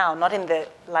equity now, not in the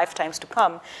lifetimes to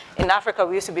come. In Africa,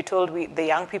 we used to be told the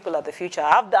young people are the future.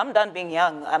 I'm done being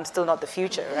young. I'm still not the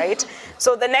future, right?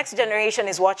 So the next generation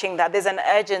is watching that. There's an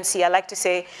urgency. I like to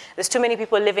say there's too many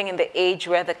people living in the age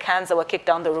where the cans that were kicked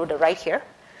down the road are right here.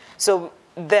 So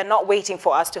they're not waiting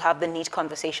for us to have the neat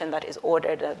conversation that is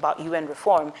ordered about UN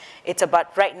reform. It's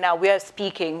about right now we are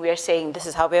speaking, we are saying this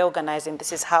is how we're organizing,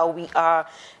 this is how we are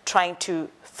trying to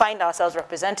find ourselves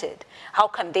represented. How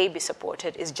can they be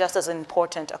supported is just as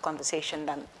important a conversation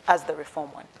as the reform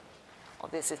one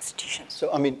of these institutions.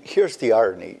 So, here's the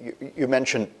irony. You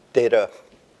mentioned data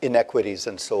inequities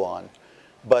and so on,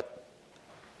 but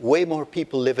way more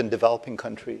people live in developing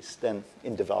countries than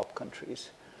in developed countries.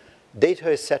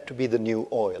 Data is set to be the new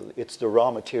oil. It's the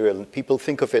raw material, and people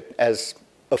think of it as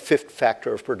a fifth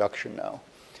factor of production now.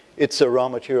 It's the raw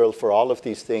material for all of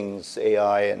these things,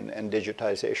 AI and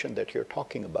digitization that you're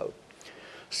talking about.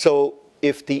 So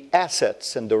if the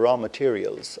assets and the raw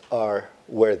materials are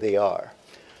where they are,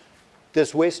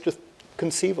 there's ways to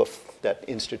conceive of that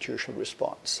institutional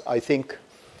response. I think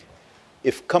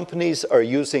if companies are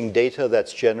using data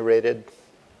that's generated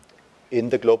in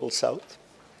the global south,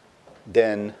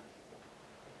 then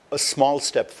a small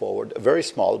step forward, very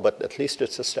small, but at least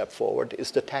it's a step forward,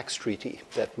 is the tax treaty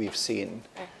that we've seen,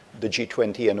 the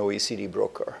G20 and OECD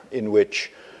broker, in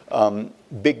which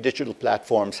big digital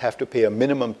platforms have to pay a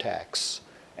minimum tax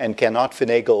and cannot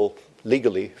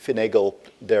legally finagle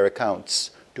their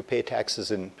accounts to pay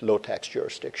taxes in low tax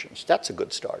jurisdictions. That's a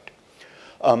good start.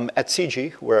 At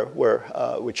CG,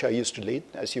 which I used to lead,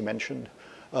 as you mentioned,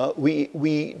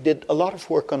 we did a lot of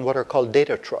work on what are called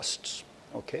data trusts,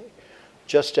 okay?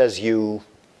 Just as you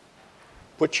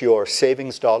put your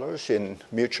savings dollars in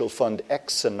mutual fund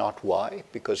X and not Y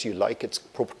because you like its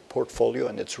portfolio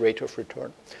and its rate of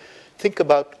return, think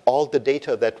about all the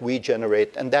data that we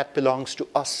generate, and that belongs to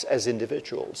us as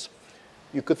individuals.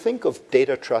 You could think of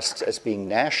data trusts as being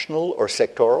national or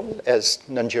sectoral, as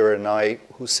Nanjira and I,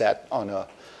 who sat on a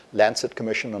Lancet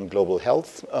Commission on Global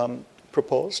Health,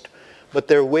 proposed. But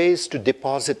there are ways to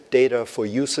deposit data for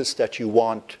uses that you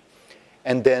want,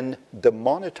 and then the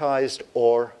monetized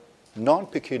or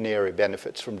non-pecuniary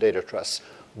benefits from data trusts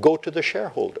go to the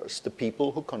shareholders, the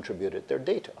people who contributed their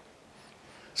data.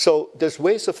 So there's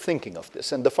ways of thinking of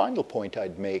this. And the final point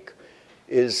I'd make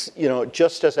is,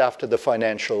 just as after the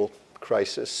financial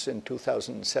crisis in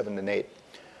 2007 and 8,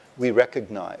 we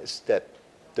recognized that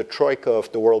the troika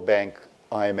of the World Bank,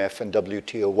 IMF, and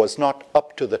WTO was not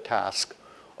up to the task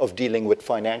of dealing with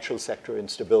financial sector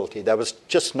instability. That was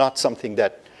just not something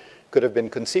that could have been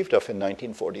conceived of in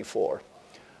 1944.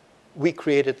 We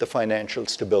created the Financial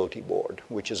Stability Board,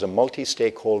 which is a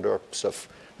multi-stakeholder sort of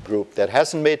group that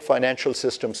hasn't made financial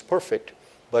systems perfect,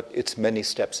 but it's many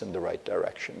steps in the right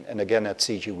direction. And again, at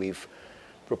CG, we've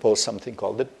proposed something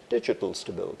called the Digital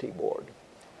Stability Board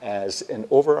as an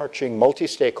overarching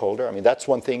multi-stakeholder. I mean, that's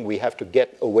one thing we have to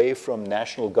get away from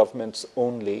national governments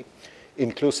only.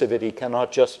 Inclusivity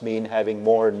cannot just mean having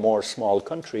more and more small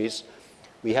countries.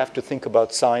 We have to think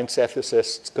about science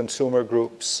ethicists, consumer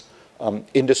groups,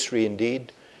 industry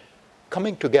indeed,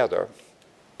 coming together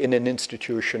in an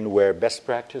institution where best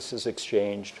practice is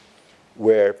exchanged,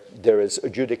 where there is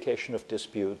adjudication of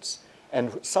disputes,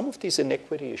 and some of these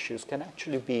inequity issues can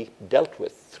actually be dealt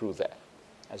with through that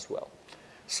as well.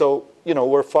 So,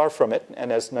 we're far from it,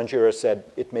 and as Nanjira said,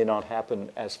 it may not happen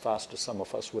as fast as some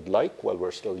of us would like while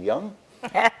we're still young,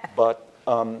 but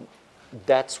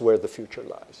that's where the future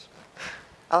lies.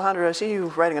 Alejandro, I see you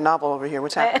writing a novel over here.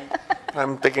 What's happening?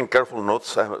 I'm taking careful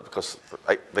notes because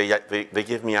they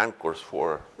give me anchors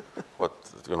for what,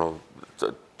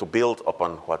 to build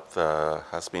upon what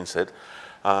has been said.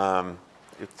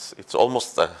 It's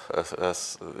almost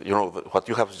as what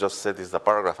you have just said is the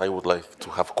paragraph I would like to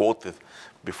have quoted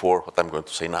before what I'm going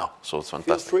to say now. So it's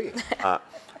fantastic. Feel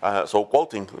free. So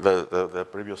quoting the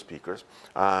previous speakers,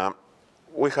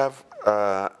 we have.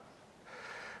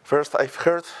 First, I've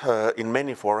heard in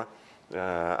many fora,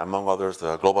 among others,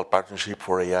 the Global Partnership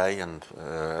for AI and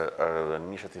an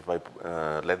initiative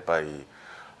led by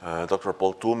Dr.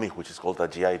 Paul Toomey, which is called the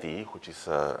GIDE, which is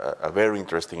a very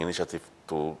interesting initiative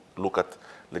to look at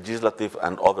legislative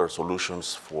and other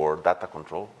solutions for data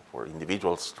control, for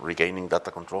individuals regaining data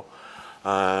control.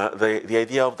 The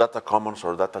idea of data commons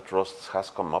or data trusts has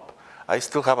come up. I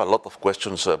still have a lot of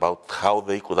questions about how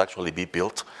they could actually be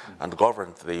built and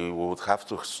governed. They would have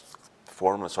to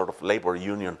form a sort of labor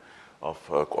union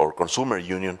or consumer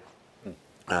union.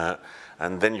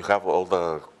 And then you have all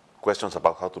the questions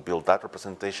about how to build that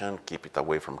representation, keep it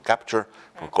away from capture,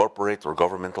 from corporate or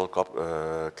governmental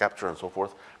capture and so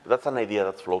forth. But that's an idea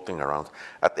that's floating around.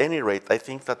 At any rate, I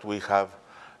think that we have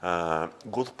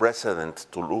good precedent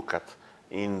to look at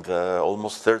in the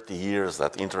almost 30 years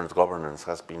that internet governance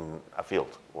has been a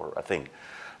field or a thing.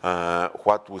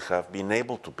 What we have been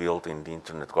able to build in the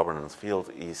internet governance field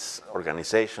is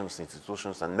organizations,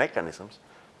 institutions, and mechanisms,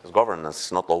 because governance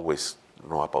is not always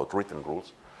about written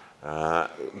rules,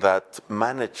 that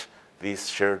manage these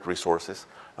shared resources.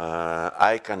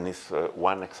 ICANN is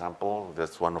one example.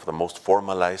 That's one of the most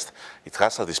formalized. It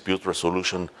has a dispute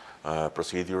resolution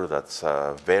procedure that's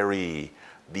very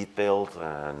detailed,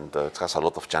 and it has a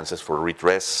lot of chances for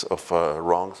redress of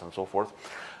wrongs and so forth.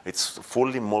 It's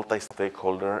fully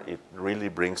multi-stakeholder. It really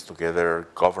brings together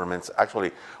governments.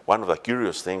 Actually, one of the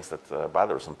curious things that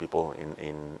bothers some people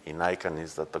in ICANN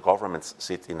is that the governments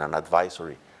sit in an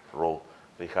advisory role.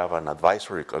 They have a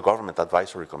government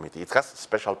advisory committee. It has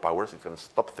special powers. It can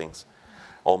stop things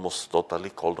almost totally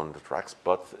cold on the tracks,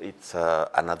 but it's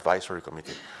an advisory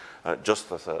committee.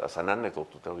 Just as an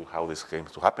anecdote to tell you how this came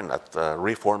to happen, at the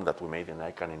reform that we made in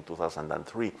ICANN in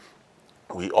 2003,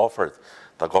 we offered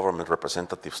the government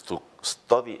representatives to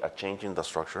study a change in the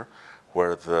structure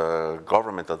where the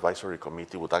government advisory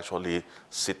committee would actually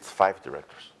sit 5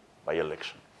 directors by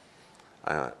election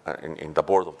in the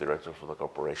board of directors of the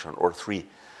corporation, or 3.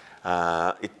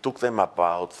 It took them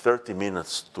about 30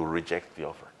 minutes to reject the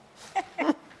offer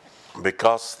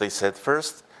because they said,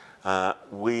 first,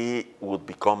 we would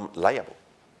become liable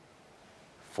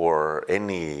for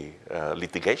any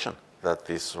litigation that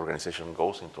this organization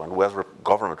goes into. And we as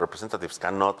government representatives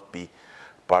cannot be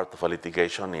part of a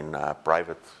litigation in a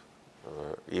private,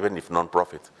 even if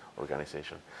non-profit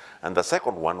organization. And the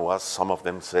second one was, some of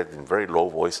them said in very low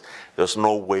voice, there's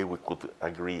no way we could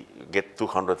get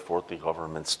 240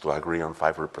 governments to agree on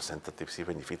 5 representatives,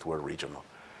 even if it were regional.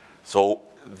 So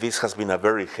this has been a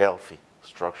very healthy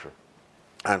structure.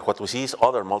 And what we see is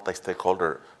other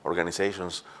multi-stakeholder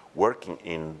organizations working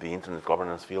in the internet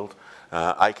governance field.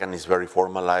 ICANN is very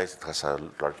formalized. It has a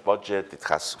large budget. It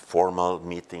has formal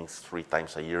meetings 3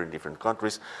 times a year in different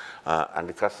countries. And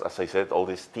it has, as I said, all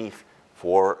these teeth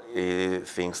for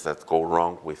things that go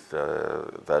wrong with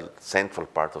the central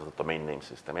part of the domain name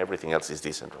system. Everything else is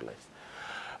decentralized.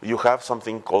 You have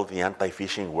something called the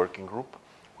Anti-Phishing Working Group,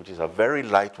 which is a very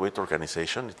lightweight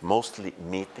organization. It's mostly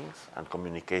meetings and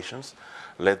communications,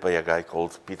 led by a guy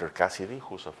called Peter Cassidy,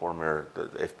 who's a former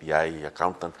FBI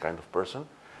accountant kind of person.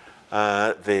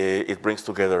 It brings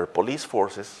together police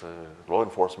forces, law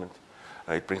enforcement.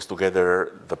 It brings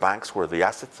together the banks where the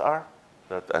assets are.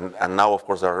 And now, of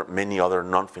course, there are many other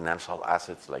non-financial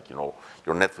assets, like your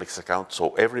Netflix account.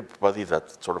 So everybody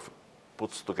that sort of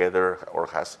puts together or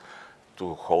has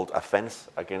to hold a fence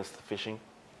against phishing.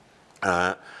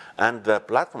 And the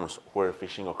platforms where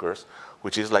phishing occurs,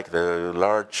 which is like the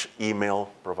large email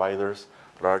providers,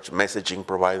 large messaging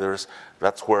providers.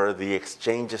 That's where the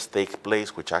exchanges take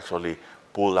place, which actually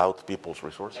pull out people's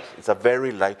resources. It's a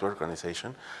very light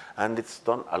organization, and it's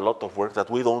done a lot of work that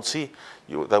we don't see.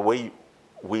 The way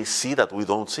we see that we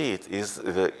don't see it is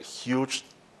the huge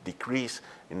decrease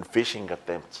in phishing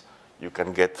attempts you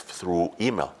can get through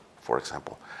email, for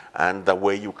example, and the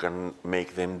way you can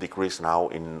make them decrease now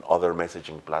in other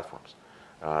messaging platforms.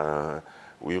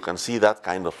 You can see that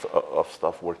kind of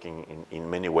stuff working in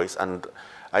many ways, and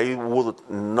I would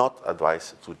not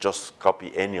advise to just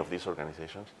copy any of these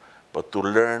organizations, but to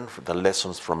learn the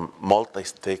lessons from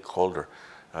multi-stakeholder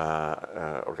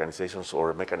organizations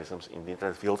or mechanisms in the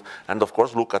internet field, and of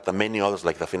course look at the many others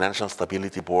like the Financial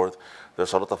Stability Board.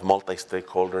 There's a lot of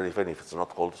multi-stakeholder, even if it's not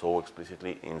called so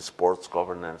explicitly, in sports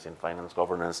governance, in finance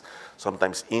governance,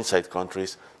 sometimes inside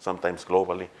countries, sometimes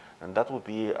globally, and that would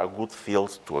be a good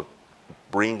field to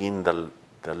bring in the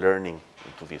learning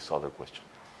into this other question.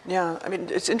 Yeah, I mean,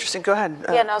 it's interesting. Go ahead.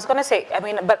 Yeah, and I was going to say, I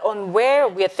mean, but on where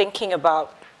we are thinking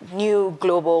about new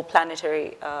global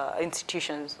planetary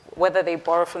institutions, whether they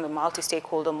borrow from the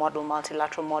multi-stakeholder model,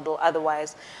 multilateral model,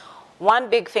 otherwise, one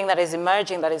big thing that is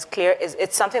emerging that is clear is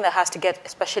it's something that has to get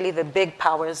especially the big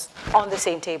powers on the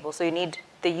same table. So you need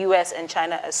the US and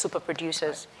China as super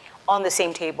producers on the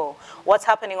same table. What's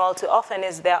happening all too often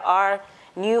is there are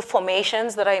new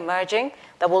formations that are emerging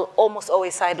that will almost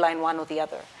always sideline one or the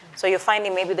other. So you're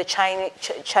finding maybe the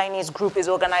Chinese group is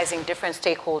organizing different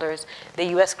stakeholders, the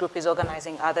US group is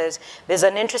organizing others. There's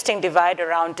an interesting divide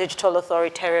around digital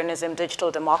authoritarianism,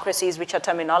 digital democracies, which are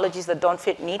terminologies that don't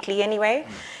fit neatly anyway.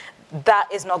 That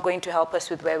is not going to help us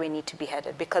with where we need to be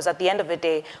headed, because at the end of the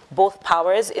day, both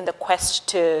powers in the quest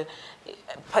to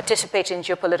participate in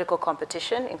geopolitical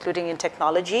competition, including in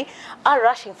technology, are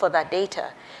rushing for that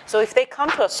data. So if they come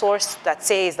to a source that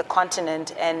says the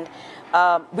continent, and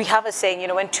we have a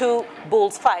saying, when two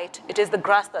bulls fight, it is the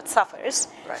grass that suffers.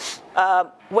 Right.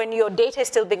 When your data is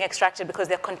still being extracted because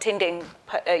they're contending,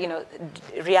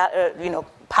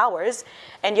 powers,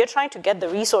 and you're trying to get the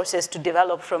resources to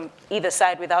develop from either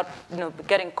side without,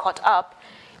 getting caught up,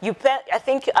 I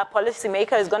think a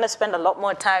policymaker is going to spend a lot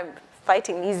more time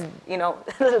fighting these,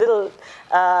 little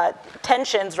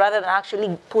tensions rather than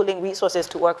actually pooling resources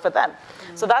to work for them.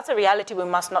 Mm-hmm. So that's a reality we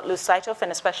must not lose sight of,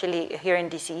 and especially here in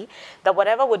DC, that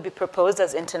whatever would be proposed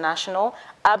as international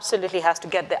absolutely has to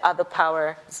get the other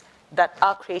powers that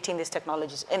are creating these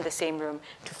technologies in the same room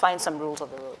to find some rules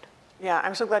of the road. Yeah,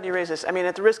 I'm so glad you raised this. I mean,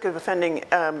 at the risk of offending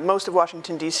most of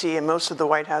Washington, D.C. and most of the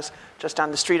White House just down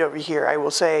the street over here, I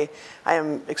will say I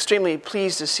am extremely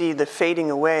pleased to see the fading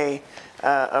away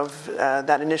of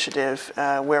that initiative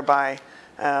whereby,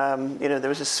 there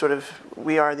was this sort of,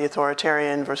 we are the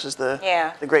authoritarian versus the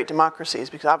great democracies,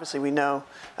 because obviously we know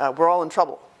we're all in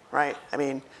trouble, right? I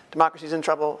mean, democracy's in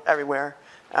trouble everywhere.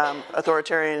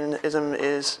 Authoritarianism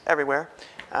is everywhere.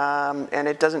 And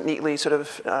it doesn't neatly sort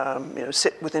of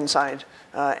sit inside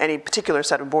any particular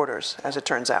set of borders, as it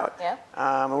turns out.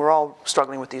 Yeah. We're all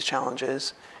struggling with these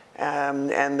challenges,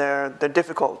 and they're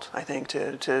difficult, I think,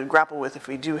 to grapple with if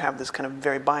we do have this kind of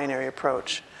very binary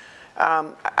approach.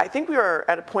 I think we are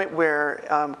at a point where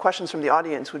questions from the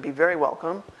audience would be very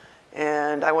welcome,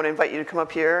 and I want to invite you to come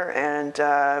up here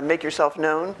and make yourself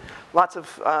known. Lots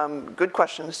of good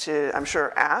questions to, I'm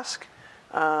sure, ask.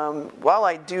 While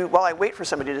I wait for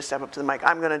somebody to step up to the mic,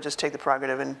 I'm going to just take the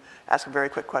prerogative and ask a very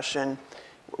quick question.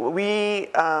 We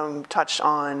touched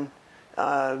on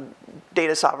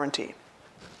data sovereignty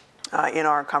in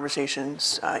our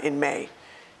conversations in May.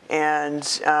 And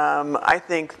I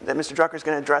think that Mr. Drucker is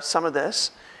going to address some of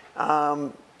this. I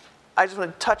just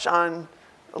want to touch on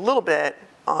a little bit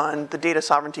on the data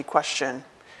sovereignty question.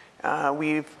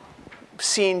 We've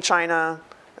seen China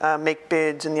make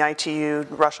bids in the ITU,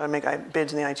 Russia make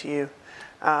bids in the ITU.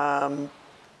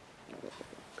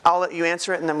 I'll let you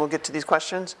answer it, and then we'll get to these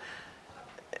questions.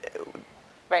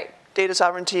 Right. Data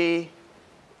sovereignty,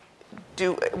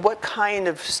 what kind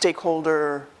of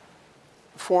stakeholder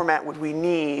format would we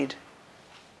need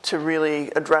to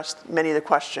really address many of the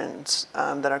questions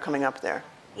that are coming up there?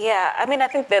 Yeah, I mean, I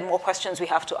think there are more questions we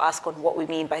have to ask on what we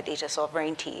mean by data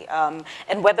sovereignty,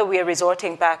 and whether we are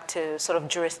resorting back to sort of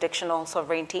jurisdictional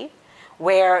sovereignty,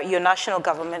 where your national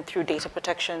government, through data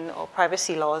protection or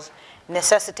privacy laws,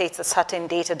 necessitates that certain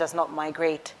data does not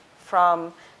migrate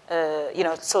from,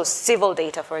 so civil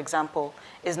data, for example,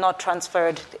 is not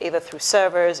transferred either through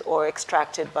servers or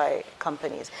extracted by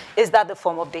companies. Is that the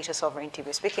form of data sovereignty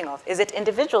we're speaking of? Is it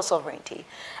individual sovereignty?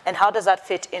 And how does that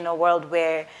fit in a world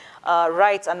where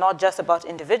rights are not just about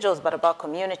individuals, but about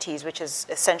communities, which is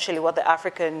essentially what the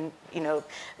African,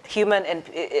 Human and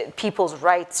People's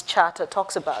Rights Charter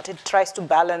talks about. It tries to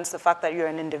balance the fact that you're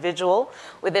an individual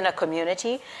within a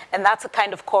community, and that's a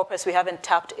kind of corpus we haven't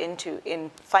tapped into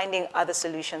in finding other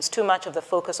solutions. Too much of the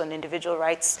focus on individual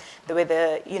rights, the way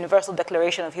the Universal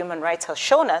Declaration of Human Rights has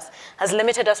shown us, has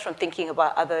limited us from thinking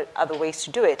about other ways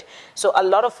to do it. So a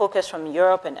lot of focus from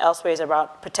Europe and elsewhere is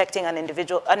about protecting an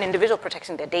individual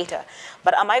protecting their data.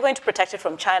 But am I going to protect it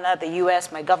from China, the US,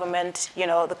 my government,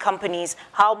 the companies?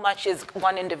 How much is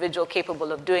one individual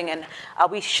capable of doing? And are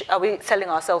we selling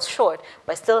ourselves short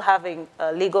by still having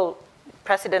a legal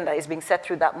precedent that is being set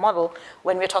through that model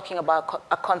when we're talking about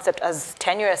a concept as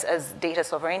tenuous as data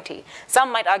sovereignty?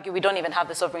 Some might argue we don't even have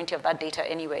the sovereignty of that data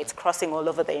anyway. It's crossing all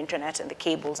over the internet and the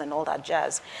cables and all that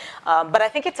jazz. But I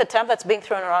think it's a term that's being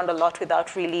thrown around a lot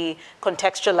without really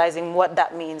contextualizing what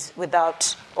that means,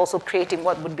 without also creating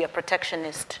what would be a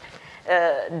protectionist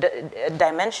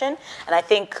dimension. And I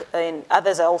think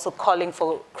others are also calling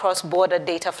for cross-border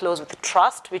data flows with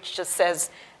trust, which just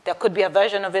says there could be a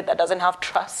version of it that doesn't have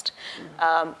trust,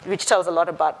 which tells a lot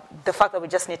about the fact that we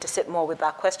just need to sit more with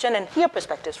that question and hear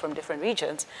perspectives from different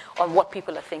regions on what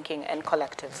people are thinking and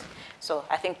collectives. So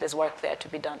I think there's work there to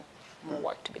be done, more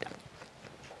work to be done.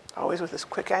 Always with this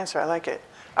quick answer, I like it.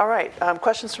 All right,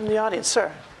 questions from the audience,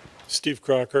 sir. Steve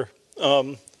Crocker.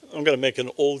 I'm going to make an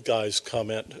old guy's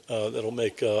comment that'll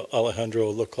make Alejandro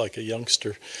look like a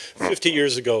youngster. 50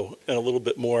 years ago and a little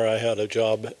bit more, I had a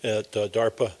job at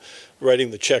DARPA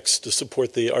writing the checks to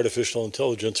support the artificial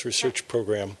intelligence research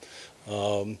program.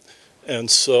 And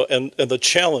the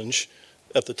challenge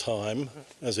at the time,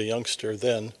 as a youngster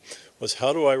then, was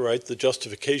how do I write the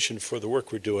justification for the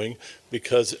work we're doing?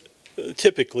 Because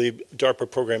typically, DARPA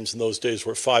programs in those days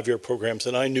were 5-year programs,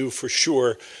 and I knew for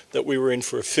sure that we were in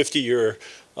for a 50-year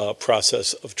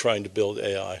process of trying to build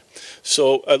AI.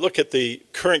 So I look at the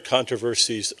current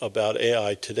controversies about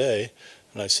AI today,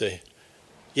 and I say,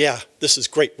 yeah, this is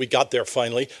great, we got there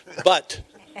finally, but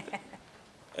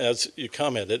as you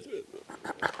commented,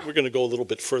 we're going to go a little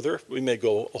bit further. We may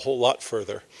go a whole lot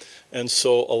further. And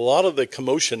so a lot of the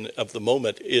commotion of the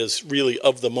moment is really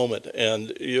of the moment,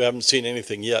 and you haven't seen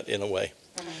anything yet in a way.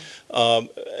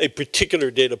 A particular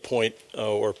data point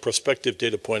or prospective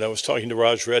data point, I was talking to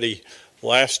Raj Reddy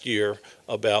last year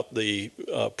about the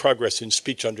progress in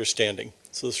speech understanding.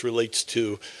 So this relates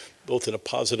to both in a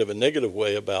positive and negative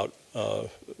way about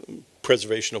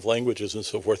preservation of languages and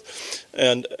so forth,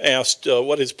 and asked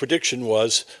what his prediction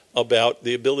was about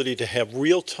the ability to have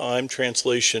real-time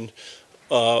translation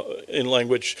in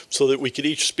language so that we could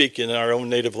each speak in our own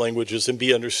native languages and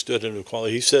be understood in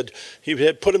equality. He said he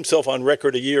had put himself on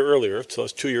record a year earlier, so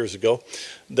it's 2 years ago,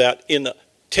 that in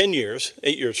 10 years,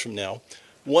 8 years from now,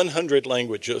 100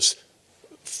 languages,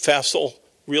 facile,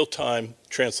 real-time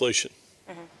translation.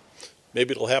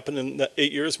 Maybe it'll happen in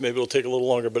 8 years, maybe it'll take a little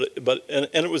longer, and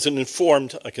it was an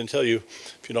informed, I can tell you,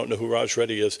 if you don't know who Raj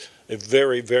Reddy is, a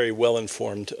very, very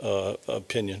well-informed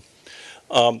opinion.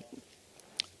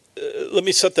 Let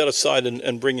me set that aside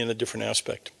and bring in a different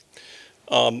aspect.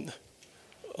 A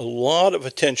lot of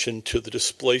attention to the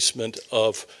displacement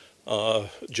of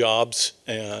jobs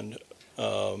and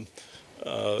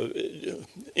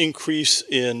increase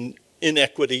in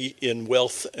inequity in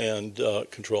wealth and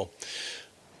control.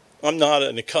 I'm not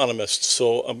an economist,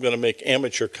 so I'm going to make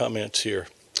amateur comments here.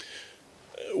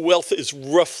 Wealth is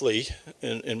roughly,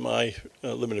 in my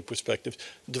limited perspective,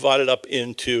 divided up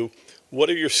into what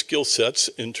are your skill sets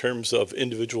in terms of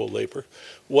individual labor,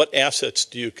 what assets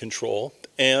do you control,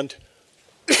 and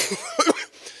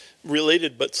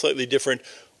related but slightly different,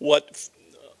 what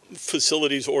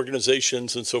facilities,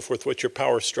 organizations, and so forth, what your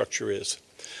power structure is.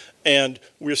 And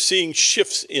we're seeing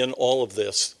shifts in all of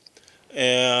this.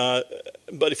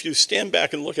 But if you stand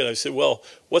back and look at it, I say, well,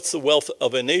 what's the wealth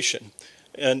of a nation?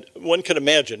 And one can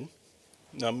imagine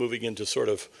now moving into sort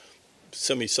of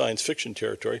semi-science fiction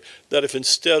territory, that if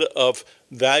instead of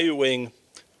valuing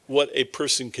what a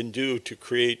person can do to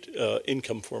create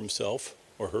income for himself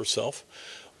or herself,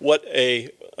 what a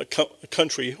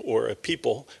country or a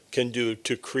people can do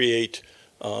to create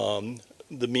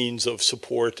the means of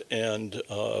support and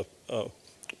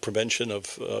prevention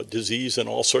of disease and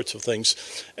all sorts of things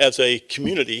as a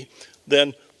community,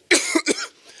 then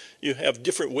you have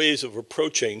different ways of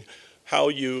approaching how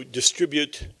you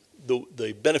distribute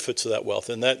the benefits of that wealth,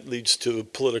 and that leads to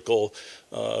political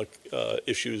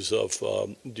issues of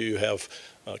do you have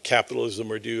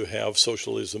capitalism or do you have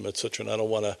socialism, et cetera. And I don't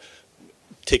want to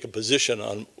take a position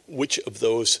on which of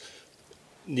those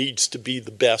needs to be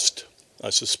the best. I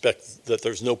suspect that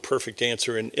there's no perfect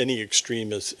answer, and any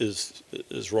extreme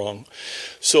is wrong.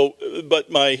 So,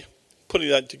 but my putting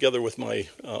that together with my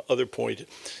other point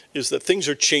is that things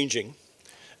are changing,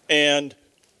 and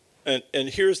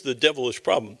here's the devilish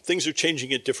problem. Things are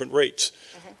changing at different rates.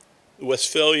 The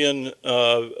Westphalian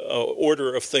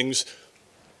order of things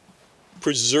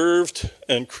preserved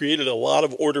and created a lot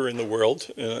of order in the world,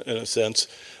 in a sense,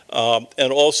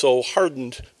 and also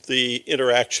hardened the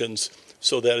interactions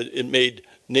so that it made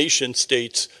nation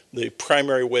states the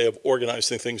primary way of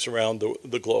organizing things around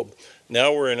the globe.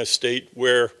 Now we're in a state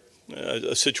where,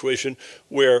 a situation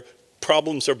where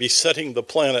problems are besetting the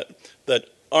planet that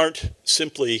aren't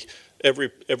simply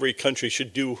every country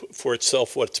should do for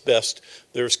itself what's best.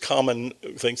 There's common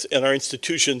things, and our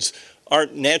institutions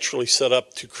aren't naturally set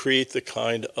up to create the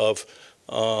kind of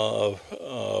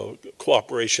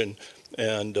cooperation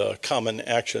and common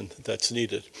action that's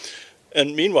needed.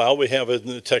 And meanwhile, we have in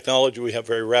the technology, we have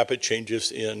very rapid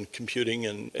changes in computing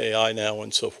and AI now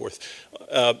and so forth.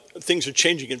 Things are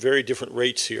changing at very different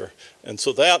rates here. And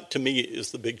so that, to me,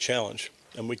 is the big challenge.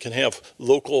 And we can have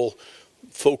local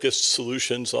focused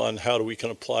solutions on how we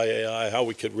can apply AI, how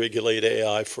we could regulate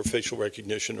AI for facial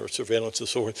recognition or surveillance and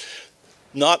so forth.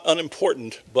 Not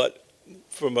unimportant, but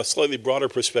from a slightly broader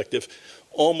perspective,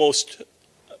 almost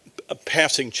a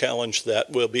passing challenge that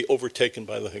will be overtaken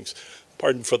by the things.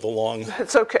 Pardon for the long.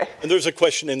 It's okay. And there's a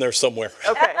question in there somewhere.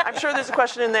 Okay, I'm sure there's a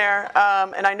question in there,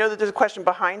 and I know that there's a question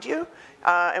behind you,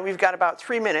 and we've got about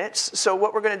 3 minutes. So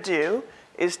what we're going to do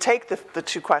is take the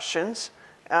two questions,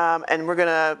 and we're going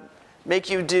to make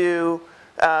you do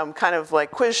kind of like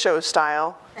quiz show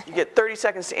style. You get 30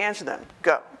 seconds to answer them.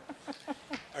 Go.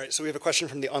 All right, so we have a question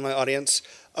from the online audience.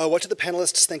 What do the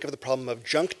panelists think of the problem of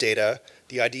junk data,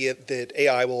 the idea that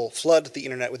AI will flood the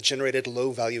internet with generated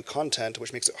low-value content,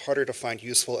 which makes it harder to find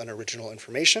useful and original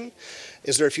information?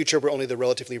 Is there a future where only the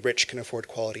relatively rich can afford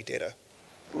quality data?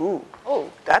 Ooh,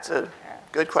 that's a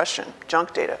good question.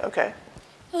 Junk data, okay.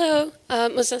 Hello,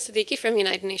 Musna Siddiqui from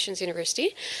United Nations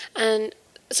University. And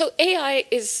so AI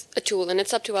is a tool, and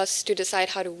it's up to us to decide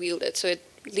how to wield it. So it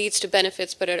leads to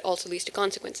benefits, but it also leads to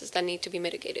consequences that need to be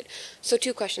mitigated. So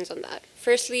 2 questions on that.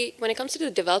 Firstly, when it comes to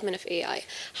the development of AI,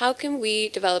 how can we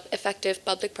develop effective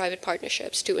public-private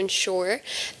partnerships to ensure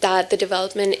that the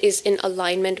development is in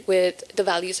alignment with the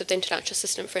values of the international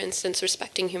system, for instance,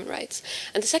 respecting human rights?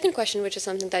 And the second question, which is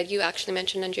something that you actually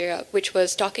mentioned, Andrea, which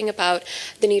was talking about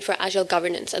the need for agile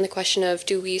governance and the question of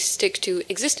do we stick to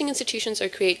existing institutions or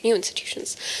create new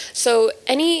institutions? So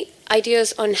any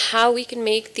ideas on how we can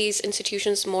make these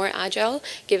institutions more agile,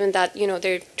 given that, you know,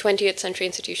 they're 20th century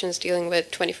institutions dealing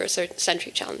with 21st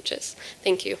century challenges?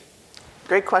 Thank you.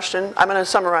 Great question. I'm going to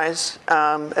summarize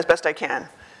as best I can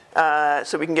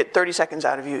so we can get 30 seconds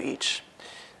out of you each.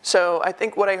 So I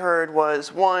think what I heard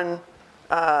was, one,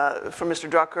 from Mr.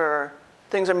 Drucker,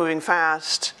 things are moving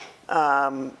fast.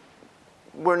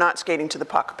 We're not skating to the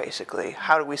puck, basically.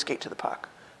 How do we skate to the puck?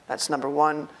 That's number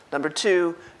one. Number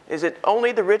two, is it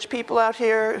only the rich people out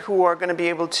here who are going to be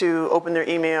able to open their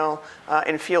email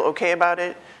and feel okay about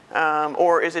it?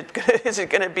 Or is it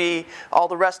going to be all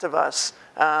the rest of us?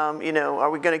 You know, are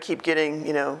we going to keep getting,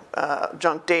 you know,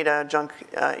 junk data, junk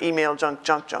email, junk?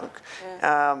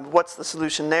 Yeah. What's the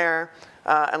solution there?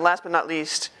 And last but not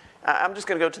least, I'm just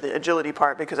going to go to the agility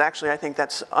part because actually I think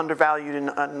that's undervalued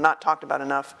and not talked about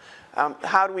enough.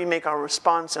 How do we make our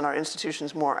response and our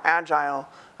institutions more agile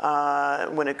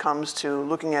when it comes to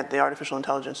looking at the artificial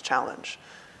intelligence challenge?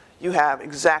 You have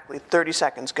exactly 30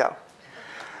 seconds. Go.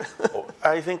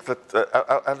 I think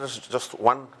that just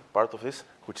one part of this,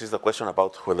 which is the question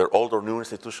about whether old or new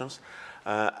institutions.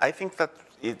 I think that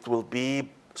it will be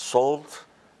solved,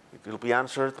 it will be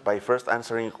answered by first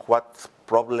answering what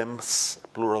problems,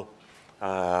 plural,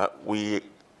 we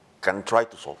can try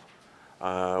to solve.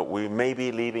 We may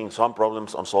be leaving some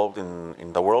problems unsolved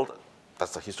in the world.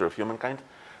 That's the history of humankind.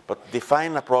 But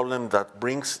define a problem that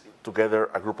brings together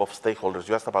a group of stakeholders.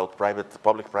 You asked about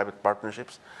public-private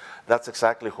partnerships. That's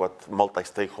exactly what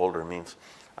multi-stakeholder means.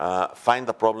 Find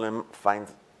the problem, find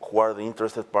who are the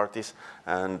interested parties,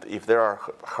 and if there are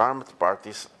harmed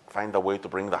parties, find a way to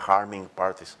bring the harming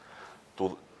parties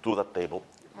to the table.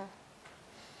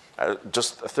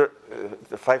 Just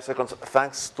 5 seconds.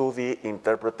 Thanks to the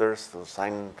interpreters, the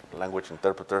sign language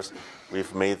interpreters,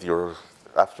 we've made your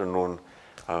afternoon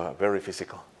very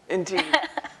physical. Indeed.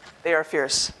 They are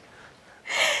fierce.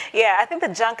 Yeah, I think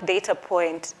the junk data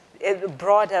point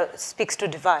broader speaks to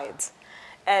divides.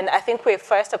 And I think we're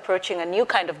first approaching a new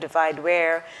kind of divide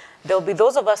where there'll be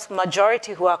those of us,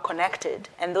 majority, who are connected,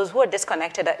 and those who are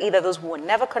disconnected are either those who were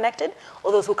never connected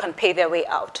or those who can pay their way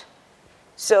out.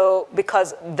 So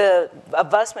because a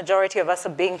vast majority of us are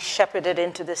being shepherded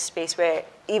into this space where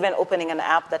even opening an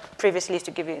app that previously used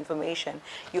to give you information,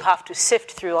 you have to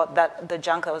sift through the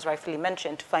junk that was rightfully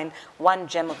mentioned to find one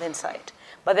gem of insight.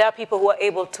 But there are people who are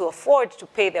able to afford to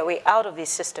pay their way out of these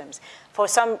systems. For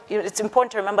some, it's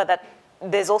important to remember that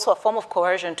there's also a form of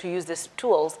coercion to use these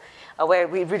tools where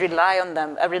we rely on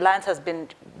them. A reliance has been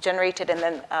generated, and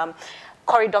then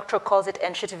Cory Doctorow calls it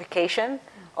enshittification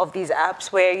of these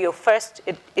apps, where you first,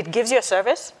 it gives you a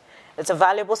service, it's a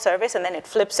valuable service, and then it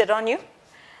flips it on you,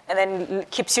 and then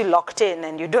keeps you locked in,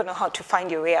 and you don't know how to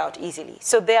find your way out easily.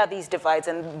 So there are these divides,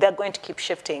 and they're going to keep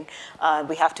shifting.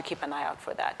 We have to keep an eye out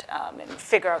for that and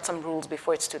figure out some rules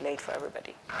before it's too late for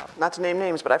everybody. Not to name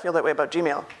names, but I feel that way about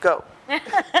Gmail. Go.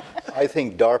 I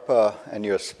think DARPA and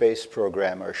your space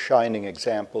program are shining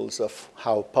examples of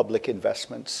how public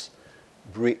investments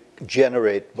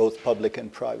generate both public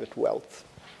and private wealth.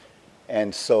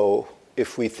 And so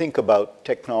if we think about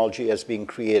technology as being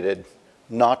created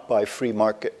not by free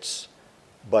markets,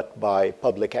 but by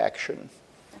public action,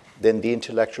 then the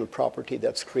intellectual property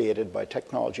that's created by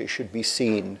technology should be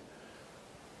seen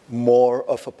as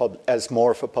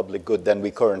more of a public good than we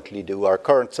currently do. Our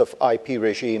currents of IP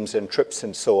regimes and TRIPS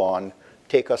and so on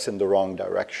take us in the wrong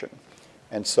direction.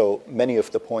 And so many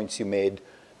of the points you made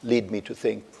lead me to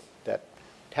think that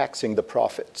taxing the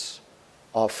profits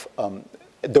of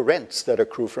the rents that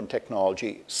accrue from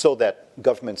technology so that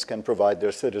governments can provide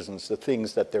their citizens the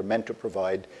things that they're meant to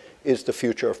provide is the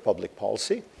future of public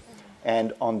policy.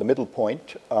 And on the middle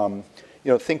point,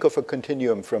 think of a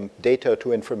continuum from data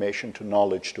to information to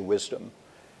knowledge to wisdom.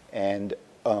 And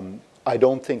I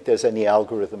don't think there's any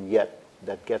algorithm yet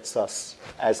that gets us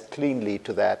as cleanly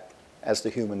to that as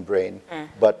the human brain.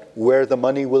 But where the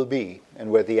money will be and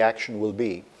where the action will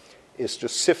be is to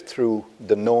sift through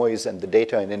the noise and the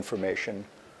data and information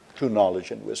to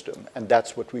knowledge and wisdom. And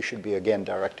that's what we should be, again,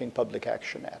 directing public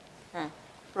action at.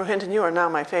 Rohinton, you are now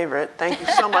my favorite. Thank you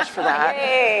so much for that.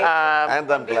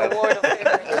 And I'm glad. Award of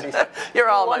favorite. You're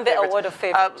all won my the favorites. award of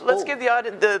favorite. Let's give the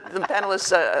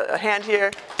panelists a hand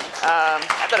here.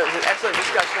 I thought it was an excellent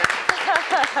discussion.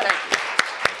 Thank you.